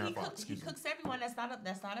 honey, he cooks everyone. That's not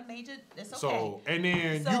a major. That's okay. So and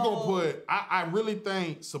then you gonna put. I really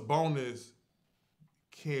think Sabonis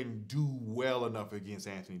can do well enough against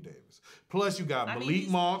Anthony Davis. Plus, you got Malik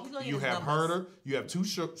Monk. You have Herter. You have 2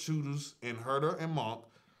 shooters in Herter and Monk.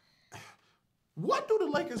 What do the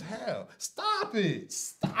Lakers have? Stop it.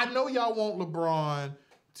 I know y'all want LeBron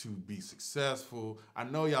to be successful. I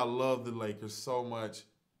know y'all love the Lakers so much.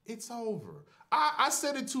 It's over. I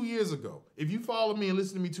said it 2 years ago. If you followed me and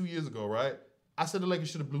listened to me 2 years ago, right? I said the Lakers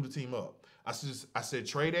should have blew the team up. I said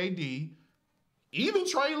trade AD, even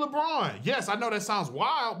trade LeBron. Yes, I know that sounds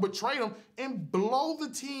wild, but trade them and blow the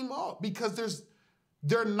team up because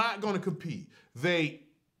they're not going to compete.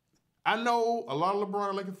 I know a lot of LeBron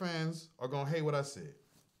and Lakers fans are going to hate what I said.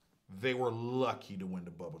 They were lucky to win the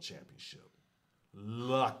bubble championship.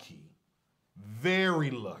 Lucky. Very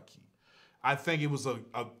lucky. I think it was a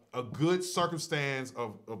good circumstance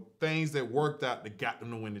of things that worked out that got them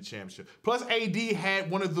to win the championship. Plus, AD had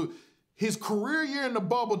one of his career year in the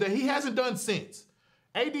bubble that he hasn't done since.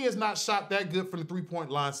 AD has not shot that good from the three-point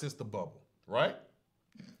line since the bubble, right?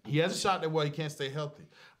 He hasn't shot that well. He can't stay healthy.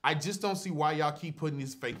 I just don't see why y'all keep putting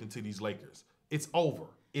this faith into these Lakers. It's over.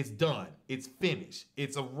 It's done. It's finished.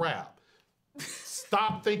 It's a wrap.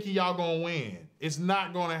 Stop thinking y'all gonna win. It's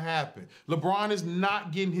not gonna happen. LeBron is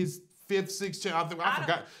not getting his 5th, 6th championship. I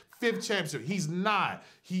forgot 5th championship. He's not.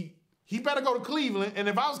 He better go to Cleveland. And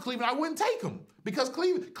if I was Cleveland, I wouldn't take him because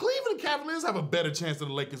Cleveland Cavaliers have a better chance of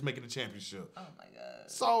the Lakers making the championship. Oh my God.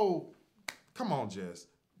 So, come on, Jess.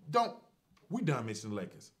 we done mentioning the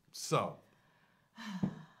Lakers. So.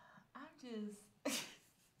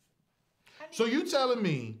 So you telling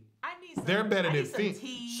me they're better than Phoenix?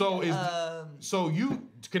 So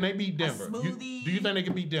can they beat Denver? Do you think they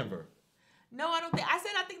can beat Denver? No, I don't think. I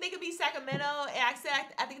said I think they could beat Sacramento, and I said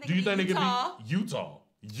I think they could beat Utah. Do you think Utah.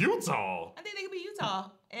 they could beat Utah? Utah. I think they could beat Utah,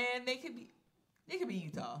 and they could beat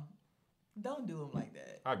Utah. Don't do them like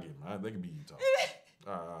that. I get them. They can beat Utah.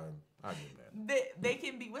 I get that. They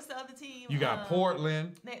can beat. What's the other team? You got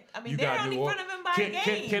Portland. They're only in front of them by a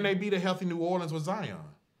game. Can they beat a healthy New Orleans with Zion?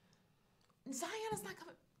 Zion is not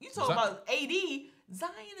coming. You talk about AD.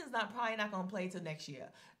 Zion is probably not going to play till next year.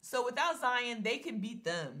 So without Zion, they can beat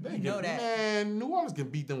them. You know that. Man, New Orleans can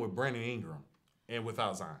beat them with Brandon Ingram and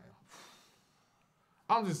without Zion.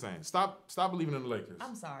 I'm just saying, stop believing in the Lakers.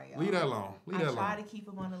 I'm sorry, y'all. Leave that alone. I try to keep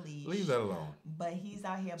him on the leash. Leave that alone. But he's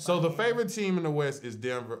out here. So the favorite team in the West is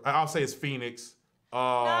Denver. I'll say it's Phoenix.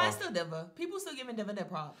 No, it's still Denver. People still giving Denver their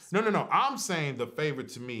props. No. I'm saying the favorite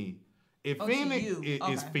to me, Phoenix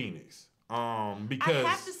is Phoenix. Because I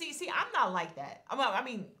have to see. I'm not like that. I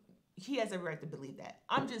mean, he has every right to believe that.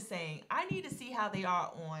 I'm just saying I need to see how they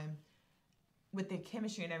are with their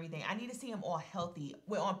chemistry and everything. I need to see them all healthy.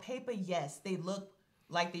 Well, on paper, yes, they look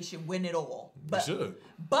like they should win it all. But they should.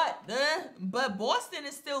 But Boston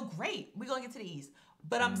is still great. We're gonna get to the East.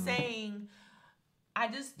 But I'm saying I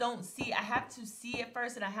just don't see. I have to see it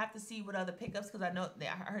first, and I have to see what other pickups because I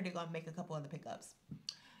heard they're gonna make a couple other pickups.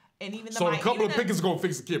 And even a couple of pickups gonna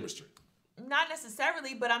fix the chemistry. Not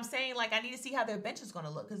necessarily, but I'm saying like I need to see how their bench is gonna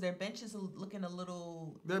look because their bench is looking a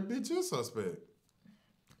little. Their bench is suspect.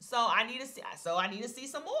 So I need to see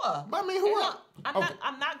some more. But I mean, who else?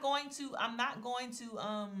 I'm not going to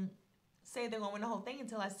say they're gonna win the whole thing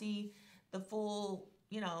until I see the full,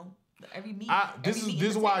 every meet. This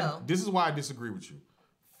is why I disagree with you.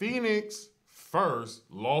 Phoenix first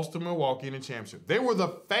lost to Milwaukee in the championship. They were the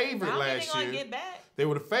favorite last year. Get back. They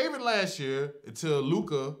were the favorite last year until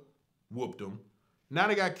Luka whooped them. Now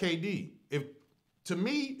they got KD. To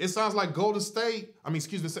me, it sounds like Golden State.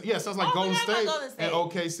 It sounds like Golden State and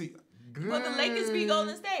OKC. But the Lakers beat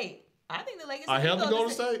Golden State. I think the Lakers beat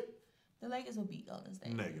Golden State. The Lakers will beat Golden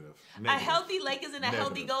State. Negative. A healthy Lakers and a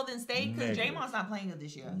healthy Golden State because Draymond's not playing good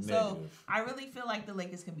this year. So I really feel like the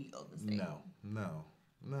Lakers can beat Golden State.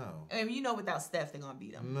 No. I mean, without Steph, they're gonna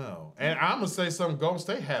beat them. No. And I'm gonna say something. Golden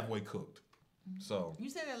State halfway cooked. So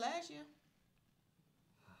you said that last year.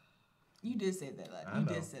 You did say that last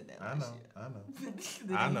year.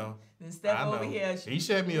 I know. Then Steph over here. He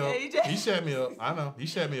shut me up. He shut me up. I know. He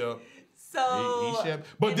shut me up. So,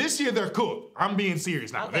 but this year they're cooked. I'm being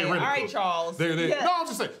serious now. Okay, they're really all right, cooked. Charles. No, I'm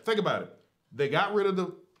just saying. Think about it. They got rid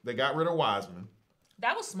of Wiseman.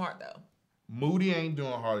 That was smart though. Moody ain't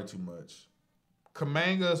doing hardly too much.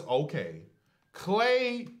 Kaminga's okay.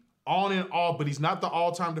 Clay on and off, but he's not the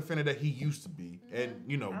all-time defender that he used to be. And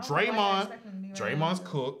Draymond's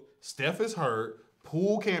cooked. Steph is hurt.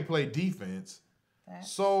 Poole can't play defense.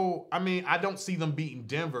 So, I don't see them beating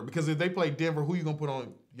Denver because if they play Denver, who you going to put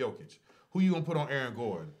on Jokic? Who you going to put on Aaron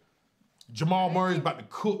Gordon? Jamal Murray's about to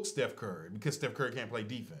cook Steph Curry because Steph Curry can't play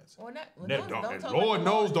defense. Lord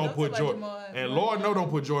knows don't put Jordan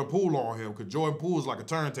Poole on him because Jordan Poole is like a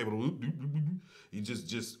turntable. He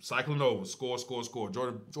just cycling over, score.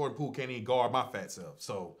 Jordan Poole can't even guard my fat self.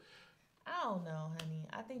 So I don't know, honey.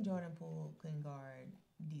 I think Jordan Poole can guard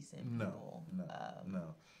decent people.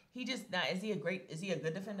 No. He just is he a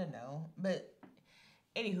good defender? No. But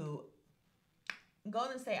anywho,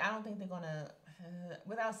 Golden State, I don't think they're gonna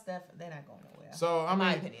without Steph, they're not going nowhere. So in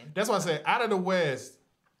my opinion. That's why I say out of the West,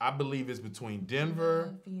 I believe it's between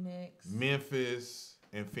Denver, Phoenix, Memphis,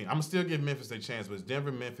 and Phoenix. I'm gonna still give Memphis a chance, but it's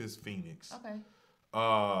Denver, Memphis, Phoenix. Okay.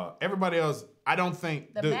 Everybody else, I don't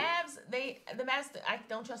think the Mavs. I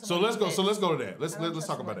don't trust them. So let's go to that. Let's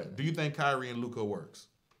talk about that. Do you think Kyrie and Luka works?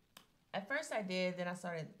 At first I did, then I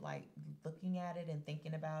started like looking at it and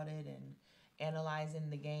thinking about it and analyzing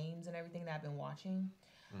the games and everything that I've been watching.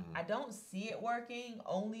 Mm-hmm. I don't see it working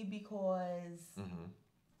only because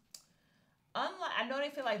unlike I know they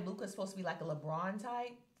feel like Luka's supposed to be like a LeBron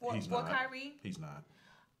type for Kyrie. He's not.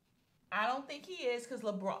 I don't think he is because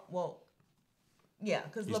LeBron. Well, yeah,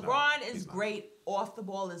 because LeBron is great off the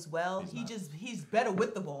ball as well. He's better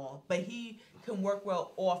with the ball, but he can work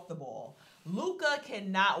well off the ball. Luka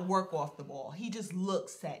cannot work off the ball. He just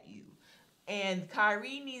looks at you. And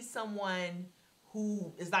Kyrie needs someone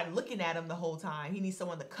who is like looking at him the whole time. He needs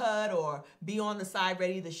someone to cut or be on the side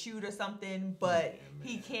ready to shoot or something, but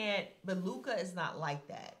he can't. But Luka is not like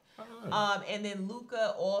that. And then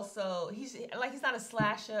Luka also, he's not a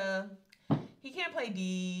slasher. He can't play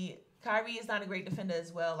D. Kyrie is not a great defender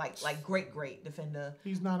as well, like great defender.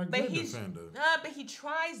 He's not a good defender. But he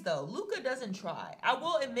tries though. Luka doesn't try. I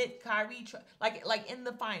will admit Kyrie like in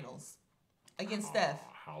the finals against Steph.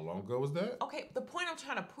 How long ago was that? Okay, the point I'm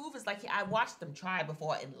trying to prove is like I watched him try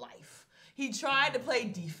before in life. He tried to play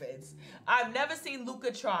defense. I've never seen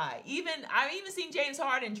Luka try. I've even seen James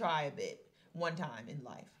Harden try a bit one time in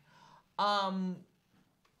life.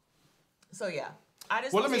 So yeah, I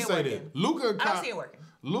just let me say this: I don't see it working.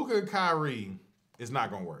 Luka and Kyrie is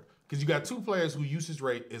not gonna work because you got two players whose usage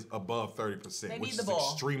rate is above 30%, which is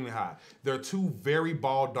extremely high. They're two very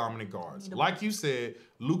ball dominant guards. Like you said,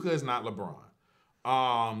 Luka is not LeBron.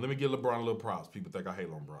 Let me give LeBron a little props. People think I hate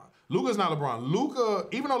LeBron. Luka's not LeBron. Luka,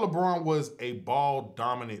 even though LeBron was a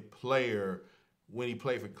ball-dominant player when he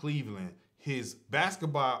played for Cleveland, his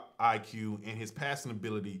basketball IQ and his passing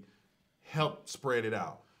ability helped spread it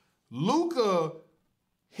out. Luka,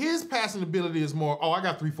 his passing ability is more, I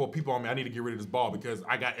got 3-4 people on me. I need to get rid of this ball because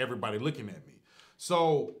I got everybody looking at me.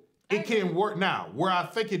 So it can work. Now, where I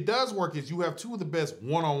think it does work is you have two of the best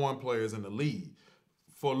one-on-one players in the league.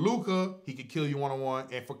 For Luka, he can kill you one-on-one,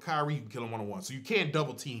 and for Kyrie, you can kill him one-on-one. So you can't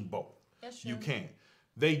double team both. That's true. You can't.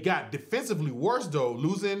 They got defensively worse, though,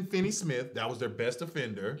 losing Finney Smith. That was their best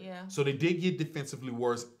defender. Yeah. So they did get defensively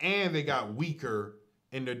worse, and they got weaker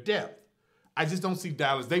in their depth. I just don't see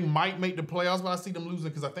Dallas. They might make the playoffs, but I see them losing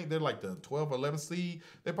because I think they're like the 12th or 11th seed.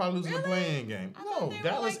 They're probably losing the play-in game. No,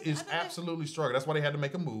 Dallas is absolutely struggling. That's why they had to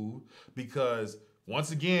make a move because –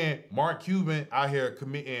 once again, Mark Cuban out here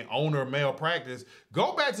committing owner malpractice.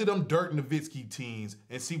 Go back to them Dirk Nowitzki teams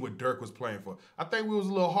and see what Dirk was playing for. I think we was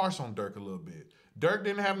a little harsh on Dirk a little bit. Dirk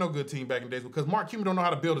didn't have no good team back in the days because Mark Cuban don't know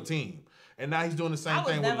how to build a team. And now he's doing the same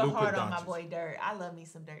thing with Luka Doncic. I was never hard on my boy Dirk. I love me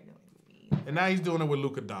some Dirk Nowitzki. And now he's doing it with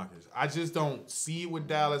Luka Doncic. I just don't see it with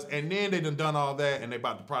Dallas. And then they done all that, and they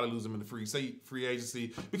about to probably lose him in the free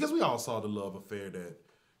agency because we all saw the love affair that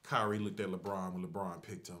Kyrie looked at LeBron when LeBron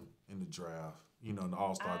picked him in the draft. You know, in the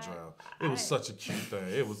All-Star draft. It was such a cute thing.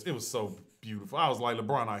 It was so beautiful. I was like,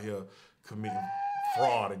 LeBron out here committing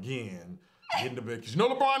fraud again. Getting the because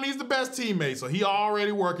LeBron needs the best teammate, so he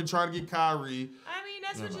already working trying to get Kyrie. I mean,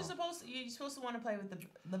 that's what you're supposed to. You're supposed to want to play with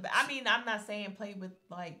the. I mean, I'm not saying play with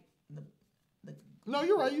like the. No,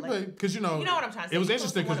 you're right. You play because you know what I'm trying to say. It was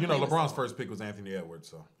interesting because LeBron's first pick was Anthony Edwards,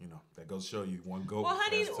 so that goes to show you one goal. Well,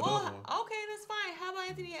 honey, okay, that's fine. How about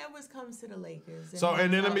Anthony Edwards comes to the Lakers?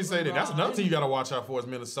 And then let me say that that's another team you got to watch out for is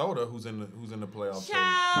Minnesota, who's in the playoffs.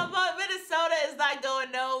 Child, but Minnesota is not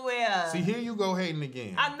going nowhere. See, here you go hating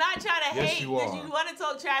again. I'm not trying to hate because you want to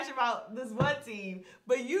talk trash about this one team,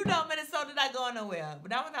 but Minnesota not going nowhere.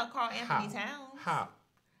 But not without Karl Anthony Towns. How?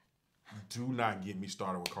 Do not get me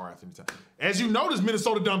started with Karl Anthony Towns. As you notice,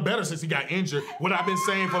 Minnesota done better since he got injured. What I've been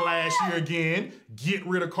saying for last year again, get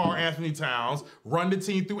rid of Karl Anthony Towns, run the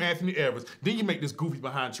team through Anthony Edwards. Then you make this goofy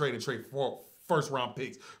behind trade and trade for first-round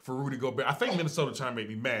picks for Rudy Gobert. I think Minnesota trying to make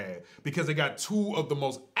me mad because they got two of the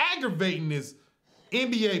most aggravatingest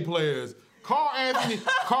NBA players.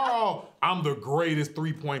 Karl, I'm the greatest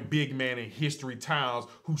three-point big man in history. Towns,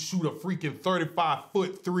 who shoot a freaking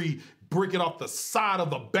 35-foot three, brick it off the side of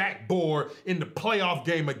the backboard in the playoff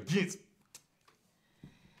game against.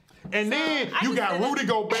 And then you got Rudy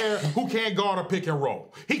Gobert, who can't guard a pick and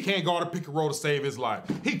roll. He can't guard a pick and roll to save his life.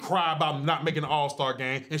 He cried about not making the All-Star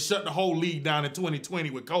game and shut the whole league down in 2020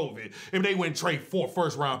 with COVID. And they went and trade 4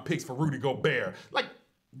 first-round picks for Rudy Gobert. Like,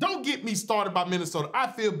 don't get me started by Minnesota. I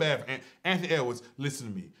feel bad for Anthony Edwards. Listen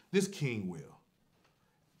to me. This king will.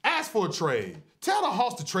 Ask for a trade. Tell the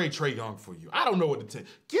Hawks to trade Trae Young for you. I don't know what to tell.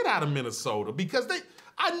 Get out of Minnesota because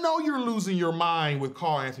I know you're losing your mind with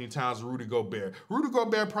Karl Anthony Towns and Rudy Gobert. Rudy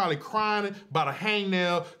Gobert probably crying about a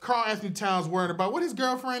hangnail. Karl Anthony Towns worrying about what his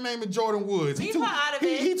girlfriend name is Jordan Woods. He too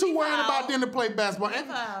worried about them to play basketball.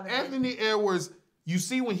 Anthony Edwards, you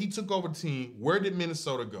see when he took over the team, where did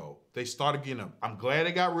Minnesota go? They started getting up. I'm glad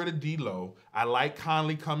they got rid of D'Lo. I like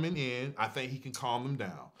Conley coming in. I think he can calm them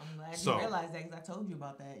down. I'm glad you realized that because I told you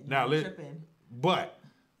about that. Tripping. But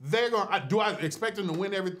they're going. Do I expect them to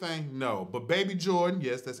win everything? No. But Baby Jordan,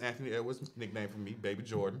 yes, that's Anthony Edwards' nickname for me. Baby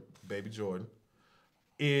Jordan,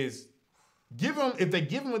 is if they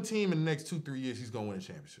give him a team in the next 2-3 years, he's gonna win a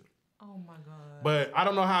championship. Oh my God. But I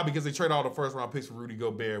don't know how because they traded all the first round picks for Rudy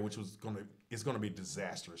Gobert, which it's gonna be a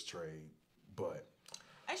disastrous trade. But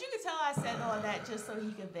as you can tell, I said all that just so he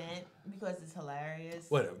could vent because it's hilarious.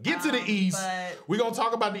 Whatever. Get to the East. We're going to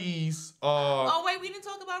talk about the East. Wait, we didn't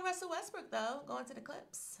talk about Russell Westbrook, though, going to the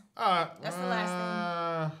Clips. That's the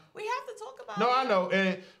last thing. We have to talk about it. I know.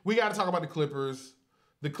 And we got to talk about the Clippers.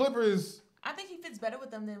 The Clippers. I think he fits better with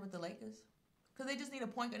them than with the Lakers because they just need a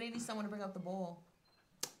point guard. They need someone to bring up the ball.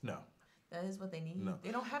 No. That is what they need. No.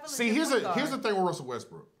 They don't have a See, legit point guard. here's the thing with Russell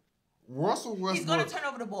Westbrook. He's going to turn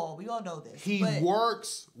over the ball. We all know this. He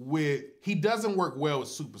doesn't work well with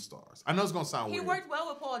superstars. I know it's going to sound weird. He worked well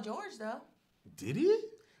with Paul George, though. Did he?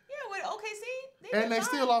 Yeah, with OKC. They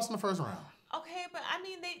still lost in the first round. Okay, but I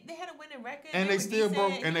mean, they had a winning record. And they still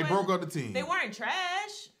broke up the team. They weren't trash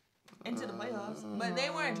into the playoffs, but they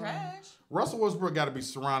weren't trash. Russell Westbrook got to be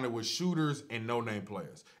surrounded with shooters and no-name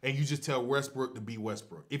players. And you just tell Westbrook to be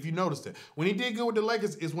Westbrook. If you noticed it. When he did good with the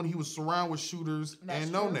Lakers is when he was surrounded with shooters and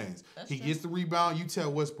no-names. He gets the rebound. You tell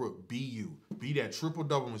Westbrook, be you. Be that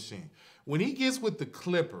triple-double machine. When he gets with the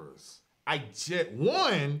Clippers,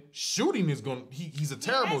 shooting is going to... He's a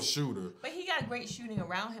terrible shooter. But he got great shooting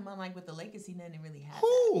around him. Unlike with the Lakers, he didn't really have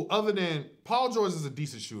Who, other than... Paul George is a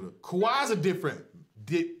decent shooter. Kawhi's a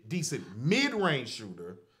decent mid-range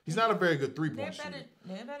shooter. He's not a very good three-point shooter.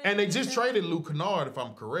 And they just traded Luke Kennard, if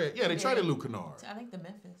I'm correct. Yeah, they traded Luke Kennard. I think the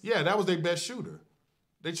Memphis. Yeah, that was their best shooter.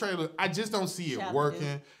 They traded. I just don't see it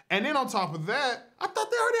working. And then on top of that, I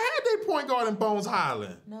thought they already had their point guard in Bones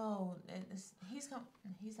Highland. No, he's not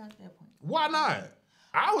their point. Why not?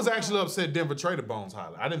 I was actually upset Denver traded Bones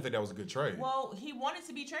Highland. I didn't think that was a good trade. Well, he wanted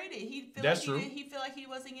to be traded. He felt like he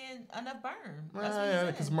wasn't getting enough burn. Yeah,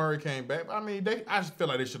 because Murray came back. I mean, I just feel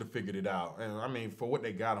like they should have figured it out. And I mean, for what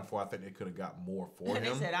they got him for, I think they could have got more for him.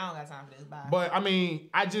 They said, I don't got time for this. Bye. But I mean,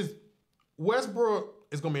 Westbrook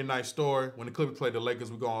is gonna be a nice story. When the Clippers play the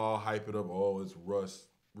Lakers, we're gonna all hype it up. Oh, it's Russ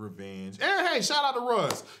revenge. And hey, shout out to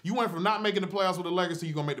Russ. You went from not making the playoffs with the Lakers to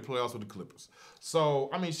you're gonna make the playoffs with the Clippers. So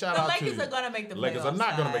I mean, shout out to the Lakers are gonna make the playoffs. Lakers are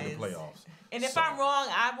not gonna make the playoffs. And if I'm wrong,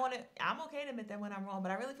 I'm okay to admit that when I'm wrong,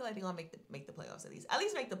 but I really feel like they're gonna make the playoffs at least. At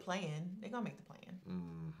least make the play-in. They're gonna make the play-in.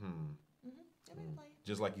 They're make the play-in.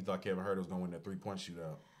 Just like you thought Kevin Huerter was gonna win that 3-point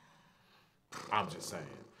shootout. I'm just saying.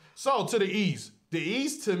 So to the East. The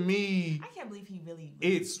East to me, I can't believe he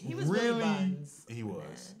was really buns. He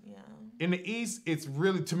was. Yeah. In the East, it's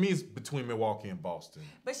really, to me, it's between Milwaukee and Boston.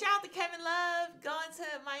 But shout out to Kevin Love going to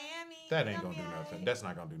Miami. That ain't gonna do nothing. That's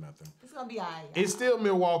not gonna do nothing. It's gonna be all right. It's still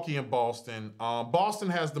Milwaukee and Boston. Boston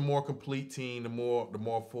has the more complete team, the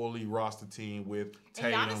more fully rostered team with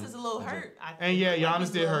Tatum. And Giannis is a little hurt. And yeah,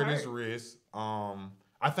 Giannis did hurt his wrist.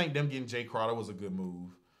 I think them getting Jay Crowder was a good move.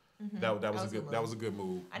 That was a good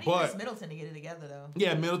move. I need Chris Middleton to get it together though.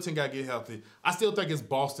 Yeah, Middleton got to get healthy. I still think it's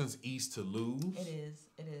Boston's East to lose. It is.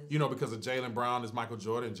 You know, because of Jaylen Brown is Michael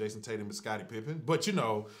Jordan, and Jason Tatum is Scottie Pippen. But you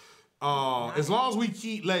know, as long as we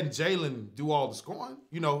keep letting Jaylen do all the scoring,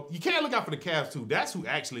 you know, you can't look out for the Cavs too. That's who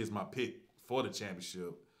actually is my pick for the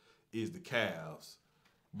championship, is the Cavs.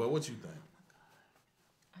 But what you think?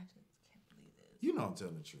 I just can't believe this. You know I'm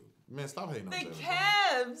telling the truth. Man, stop hating on the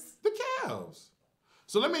Cavs. The Cavs.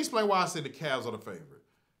 So let me explain why I say the Cavs are the favorite.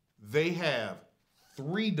 They have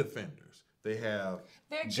 3 defenders. They have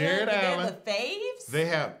Jared Allen. They're the faves?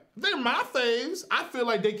 They're my faves. I feel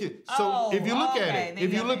like they could. So if you look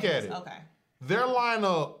at it, their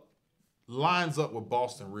lineup lines up with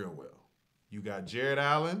Boston real well. You got Jared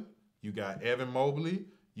Allen, you got Evan Mobley,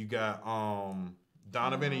 you got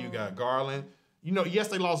Donovan, and you got Garland. You know, yes,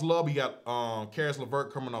 they lost Love. You got Karis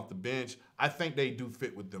LeVert coming off the bench. I think they do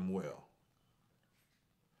fit with them well.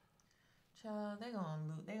 Child, they're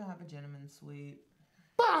gonna have a gentleman's sweep.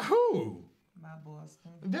 By who? By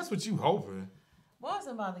Boston. That's what you hoping.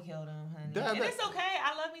 Boston about to kill them, honey. And it's okay.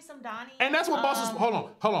 I love me some Donnie. And that's what Boston's.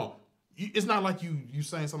 Hold on. It's not like you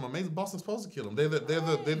saying something amazing. Boston's supposed to kill them. They're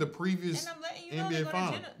the previous NBA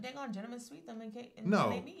final. They're gonna gentleman sweep them in no.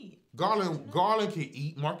 they meet. Garland can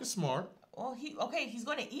eat Marcus Smart. Well, he's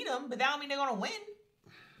gonna eat them, but that don't mean they're gonna win.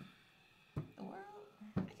 The world.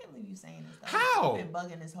 I can't believe you saying this. How? You've been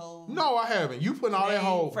bugging this whole. No, I haven't. You putting all that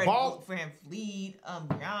whole ball. Fran Fleet,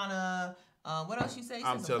 Brianna. What else you say?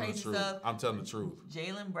 I'm telling the truth. I'm telling the truth.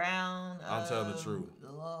 Jaylen Brown. I'm telling the truth.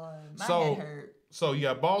 Lord, my head hurt. So you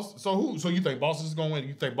got Boston. So who? So you think Boston is gonna win?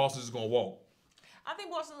 You think Boston is gonna walk? I think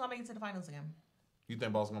Boston's gonna make it to the finals again. You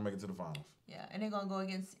think Boston's gonna make it to the finals? Yeah, and they're gonna go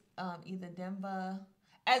against either Denver.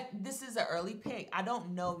 This is an early pick. I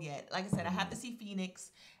don't know yet. Like I said, I have to see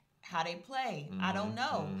Phoenix, how they play. I don't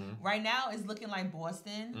know. Right now, it's looking like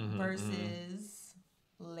Boston versus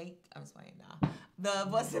Lake. I'm just playing now. The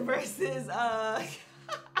Boston versus.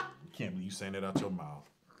 Can't believe you saying that out your mouth.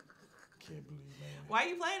 Can't believe, man. Why are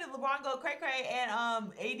you playing? If LeBron go cray cray and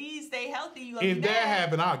AD stay healthy, if that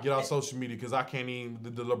happened, I'll get off social media because I can't even.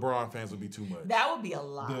 The LeBron fans would be too much. That would be a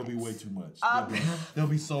lot. There'll be way too much. There'll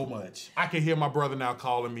be so much. I can hear my brother now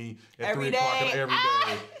calling me at 3 o'clock every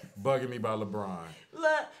day, bugging me about LeBron.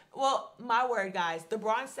 Look, well, my word, guys, the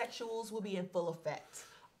LeBron sexuals will be in full effect.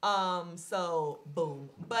 So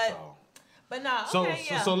boom, but nah. Okay,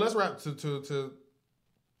 so let's wrap to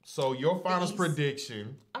So your finals East.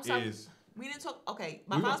 prediction I'm sorry. is... We didn't talk. Okay,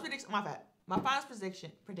 my finals prediction. My bad. My finals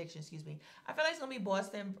prediction. Excuse me. I feel like it's gonna be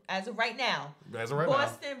Boston as of right now.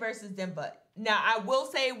 Boston versus Denver. Now I will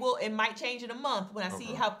say it might change in a month when I see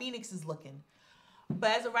how Phoenix is looking.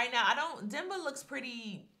 But as of right now, Denver looks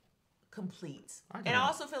pretty complete. And I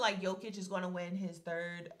also feel like Jokic is going to win his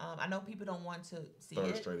third. I know people don't want to see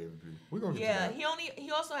third straight MVP. We're gonna get to that.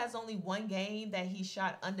 He also has only one game that he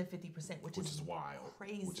shot under 50%, which is wild.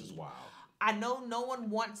 Crazy. Which is wild. I know no one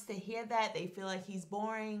wants to hear that. They feel like he's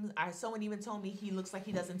boring. Someone even told me he looks like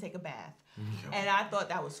he doesn't take a bath. And I thought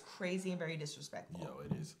that was crazy and very disrespectful.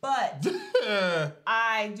 It is. But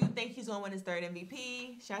I do think he's going to win his third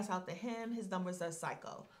MVP. Shouts out to him. His numbers are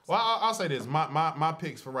psycho. So. Well, I'll say this. My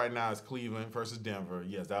picks for right now is Cleveland versus Denver.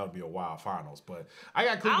 Yes, that would be a wild finals. But I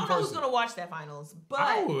got Cleveland. I don't know who's going to watch that finals. But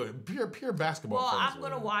I would. Pure basketball. Well, I'm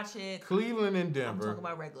going to watch it. Cleveland and Denver. I'm talking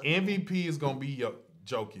about regular. MVP is going to be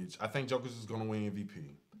Jokic. I think Jokic is going to win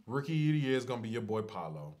MVP. Rookie of the year is going to be your boy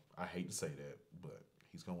Paolo. I hate to say that, but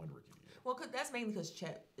he's going to win the Rookie of the year. Well, that's mainly because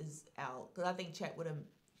Chet is out. Because I think Chet would have.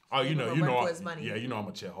 Oh, you know, his money. Yeah, I'm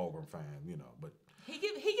a Chet Holmgren fan. But he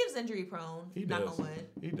gives injury prone. He knock does. on wood.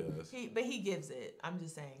 He does. But he gives it. I'm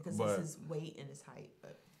just saying because it's his weight and his height.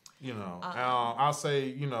 But I'll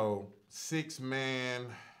say 6-man.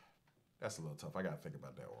 That's a little tough. I got to think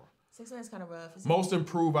about that one. 6-man's kind of rough. Most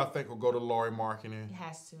improved, I think, will go to Lauri Markkanen. It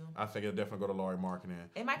has to. I think it'll definitely go to Lauri Markkanen.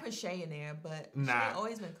 It might put Shea in there, but Shea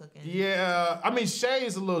always been cooking. Yeah, I mean, Shea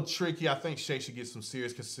is a little tricky. I think Shea should get some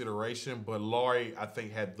serious consideration, but Lauri, I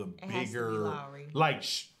think, had the bigger... Has to be Lowry. Like,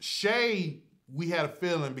 Shea, we had a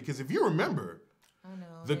feeling, because if you remember... I know.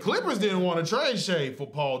 The Clippers didn't want to trade Shea for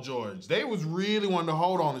Paul George. They was really wanting to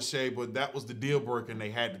hold on to Shea, but that was the deal breaker, and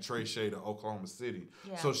they had to trade Shea to Oklahoma City.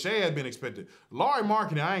 Yeah. So Shea had been expected. Lauri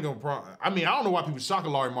Markkanen, I don't know why people shock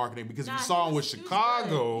at Lauri Markkanen, because if you saw him with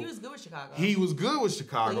Chicago, he was good with Chicago. He was good with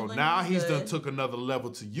Chicago. Cleveland, now he's done took another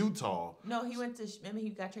level to Utah. No, he went to. Remember, he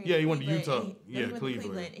got traded. Yeah, he went to Utah.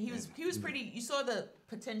 Cleveland. He was pretty. You saw the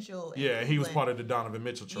potential. Yeah, he was part of the Donovan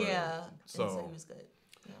Mitchell trade. Yeah, so he was good.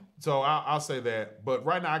 So I'll say that. But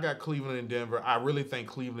right now I got Cleveland and Denver. I really think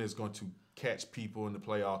Cleveland is going to catch people in the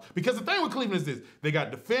playoffs. Because the thing with Cleveland is this. They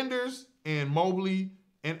got defenders in Mobley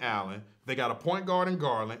and Allen. They got a point guard in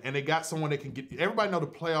Garland. And they got someone that can get... Everybody know the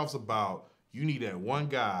playoffs about you need that one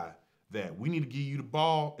guy that we need to give you the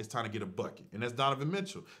ball. It's time to get a bucket. And that's Donovan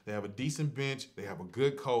Mitchell. They have a decent bench. They have a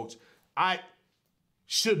good coach.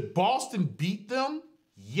 Should Boston beat them?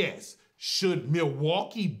 Yes. Should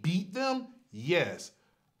Milwaukee beat them? Yes.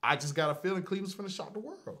 I just got a feeling Cleveland's finna shock the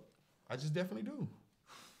world. I just definitely do.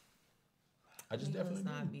 Cleveland's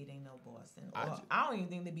not beating no Boston. I don't even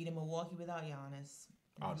think they beat Milwaukee without Giannis.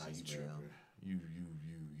 Oh, no, you tripping.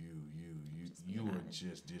 You were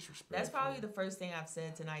just disrespectful. That's probably the first thing I've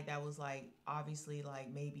said tonight that was like, obviously,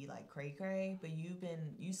 like maybe like cray-cray, but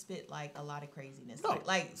you spit like a lot of craziness. No,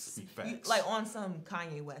 like speak facts. Like on some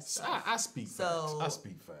Kanye West stuff. I speak facts. I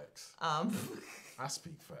speak facts. I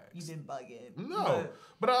speak facts. You've been bugging. No,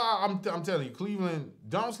 but I'm telling you, Cleveland,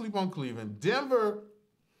 don't sleep on Cleveland. Denver,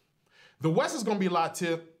 the West is going to be a lot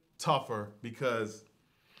tougher because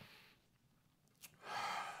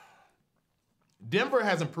Denver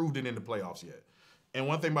hasn't proved it in the playoffs yet. And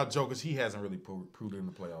one thing about Jokic, he hasn't really proved it in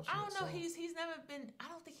the playoffs yet. I don't know. So. He's never been. I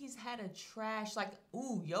don't think he's had a trash like.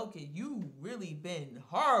 Ooh, Jokic, you really been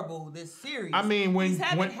horrible this series. I mean, he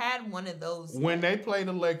haven't had one of those. When they played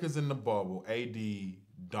the Lakers in the bubble, AD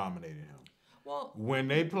dominated him. Well, when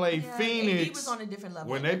they played Phoenix, he was on a different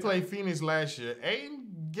level. When they played Phoenix last year,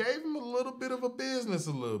 AD gave him a little bit of a business,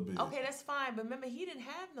 a little bit. Okay, that's fine. But remember, he didn't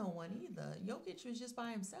have no one either. Jokic was just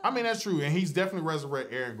by himself. I mean, that's true. And he's definitely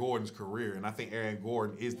resurrected Aaron Gordon's career. And I think Aaron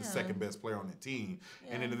Gordon is the second best player on the team.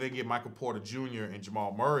 Yeah. And then if they get Michael Porter Jr. and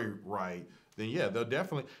Jamal Murray right, then yeah, they'll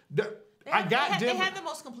definitely... They have the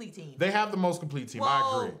most complete team. They have the most complete team.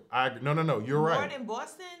 Well, I agree. No. You're right. More than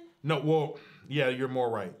Boston? No, well... Yeah, you're more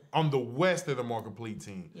right. On the West, they're the more complete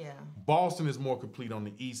team. Yeah. Boston is more complete on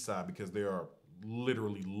the East side because they are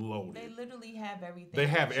literally loaded. They literally have everything. They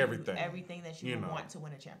have everything. Everything that you would want to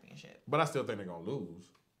win a championship. But I still think they're going to lose.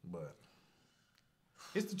 But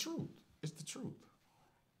it's the truth. It's the truth.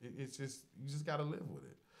 It's just, you just got to live with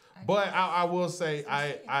it. But I will say,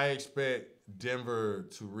 I expect Denver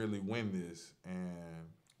to really win this. And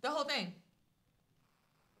the whole thing.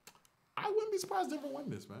 I wouldn't be surprised if Denver win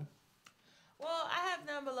this, man. Well, I have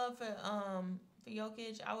none but love for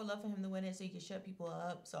Jokic. I would love for him to win it so he can shut people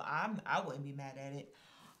up. So I wouldn't be mad at it.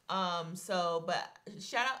 But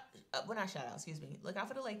shout out, not shout out, excuse me. Look out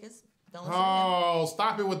for the Lakers. Don't listen to him. Oh,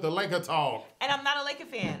 stop it with the Laker talk. And I'm not a Laker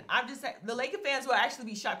fan. I'm just the Laker fans will actually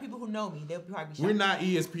be shocked. People who know me, they'll probably be shocked. We're not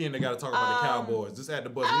ESPN that got to talk about the Cowboys. Just at the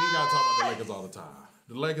buzz. We ain't got to talk about the Lakers all the time.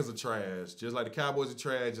 The Lakers are trash. Just like the Cowboys are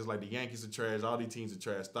trash. Just like the Yankees are trash. All these teams are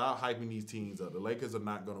trash. Stop hyping these teams up. The Lakers are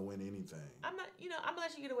not going to win anything. I'm not. I'm gonna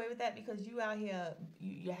let you get away with that because you out here.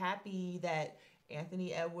 You're happy that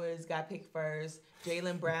Anthony Edwards got picked first.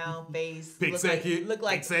 Jaylen Brown face looked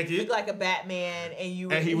like a Batman,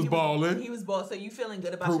 and he was balling. He was balling. So you feeling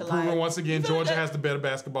good about your life? Proving once again, Georgia has the better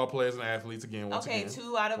basketball players and athletes again. Okay,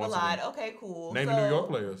 2 out of a lot. Okay, cool. Name the New York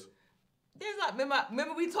players. There's not.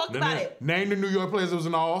 Remember we talked about it. Name the New York players that was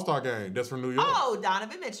in the All-Star game. That's from New York. Oh,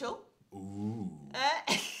 Donovan Mitchell. Ooh.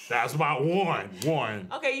 That's about one.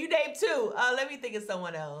 Okay, you named 2. Let me think of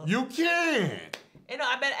someone else. You can.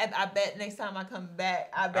 I bet next time I come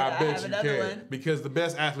back, I have another one. Because the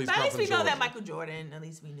best athletes come from Georgia. At least we know that Michael Jordan. At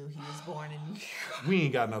least we knew he was born in. We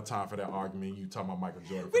ain't got enough time for that argument. You talking about Michael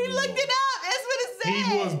Jordan? We looked it up. That's what it said.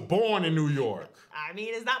 He was born in New York. I mean,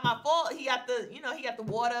 it's not my fault. He got the, he got the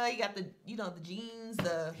water. He got the, the genes.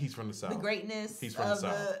 He's from the South. The greatness. He's from the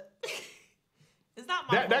South. It's not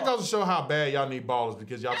my fault. That goes to show how bad y'all need ballers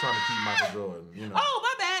because y'all trying to keep Michael Jordan. Oh,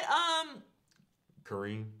 my bad.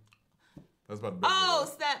 Kareem. That's about the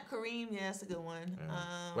best. Snap, Kareem. Yeah, that's a good one.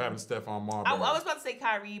 Yeah. What happened to Stephon Marbury? I was about to say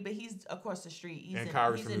Kyrie, but he's across the street.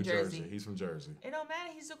 Kyrie's from New Jersey. He's from Jersey. It don't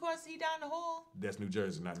matter. He down the hall. That's New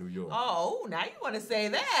Jersey, not New York. Oh, now you want to say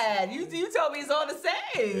that? You told me it's all the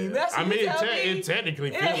same. Yeah. That's what it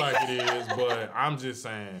technically feels like it is, but I'm just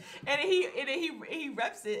saying. And he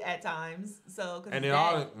reps it at times. So because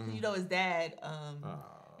his dad,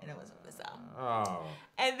 and it wasn't the South. Oh.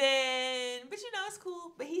 And then, but it's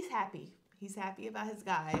cool. But he's happy. He's happy about his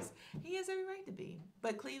guys. He has every right to be.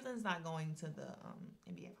 But Cleveland's not going to the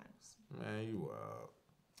NBA Finals. Man, you wild.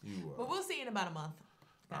 But we'll see in about a month,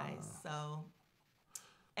 guys. So,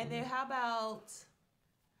 and then how about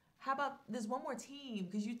there's one more team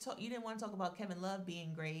because you didn't want to talk about Kevin Love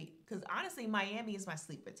being great because honestly Miami is my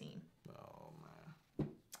sleeper team. Oh man.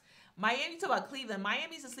 Miami, you talk about Cleveland.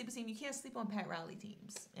 Miami's a sleeper team. You can't sleep on Pat Riley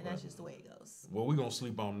teams, and that's just the way it goes. Well, we're gonna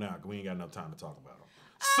sleep on them now because we ain't got enough time to talk about them.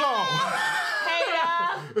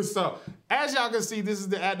 So, as y'all can see, this is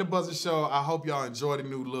the At the Buzzer Show. I hope y'all enjoy the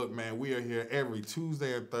new look, man. We are here every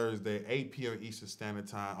Tuesday and Thursday, 8 p.m. Eastern Standard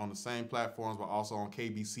Time on the same platforms, but also on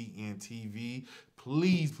KBCN TV.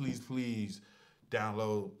 Please, please, please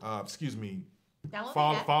download, follow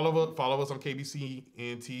us on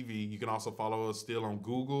KBCN TV. You can also follow us still on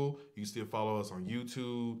Google. You can still follow us on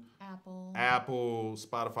YouTube, Apple,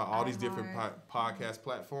 Spotify, all these different podcast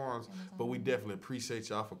platforms. But we definitely appreciate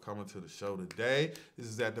y'all for coming to the show today. This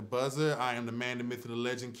is At the Buzzer. I am the man, the myth, and the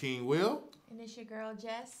legend, King Will. And it's your girl,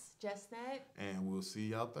 JessNett. And we'll see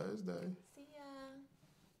y'all Thursday.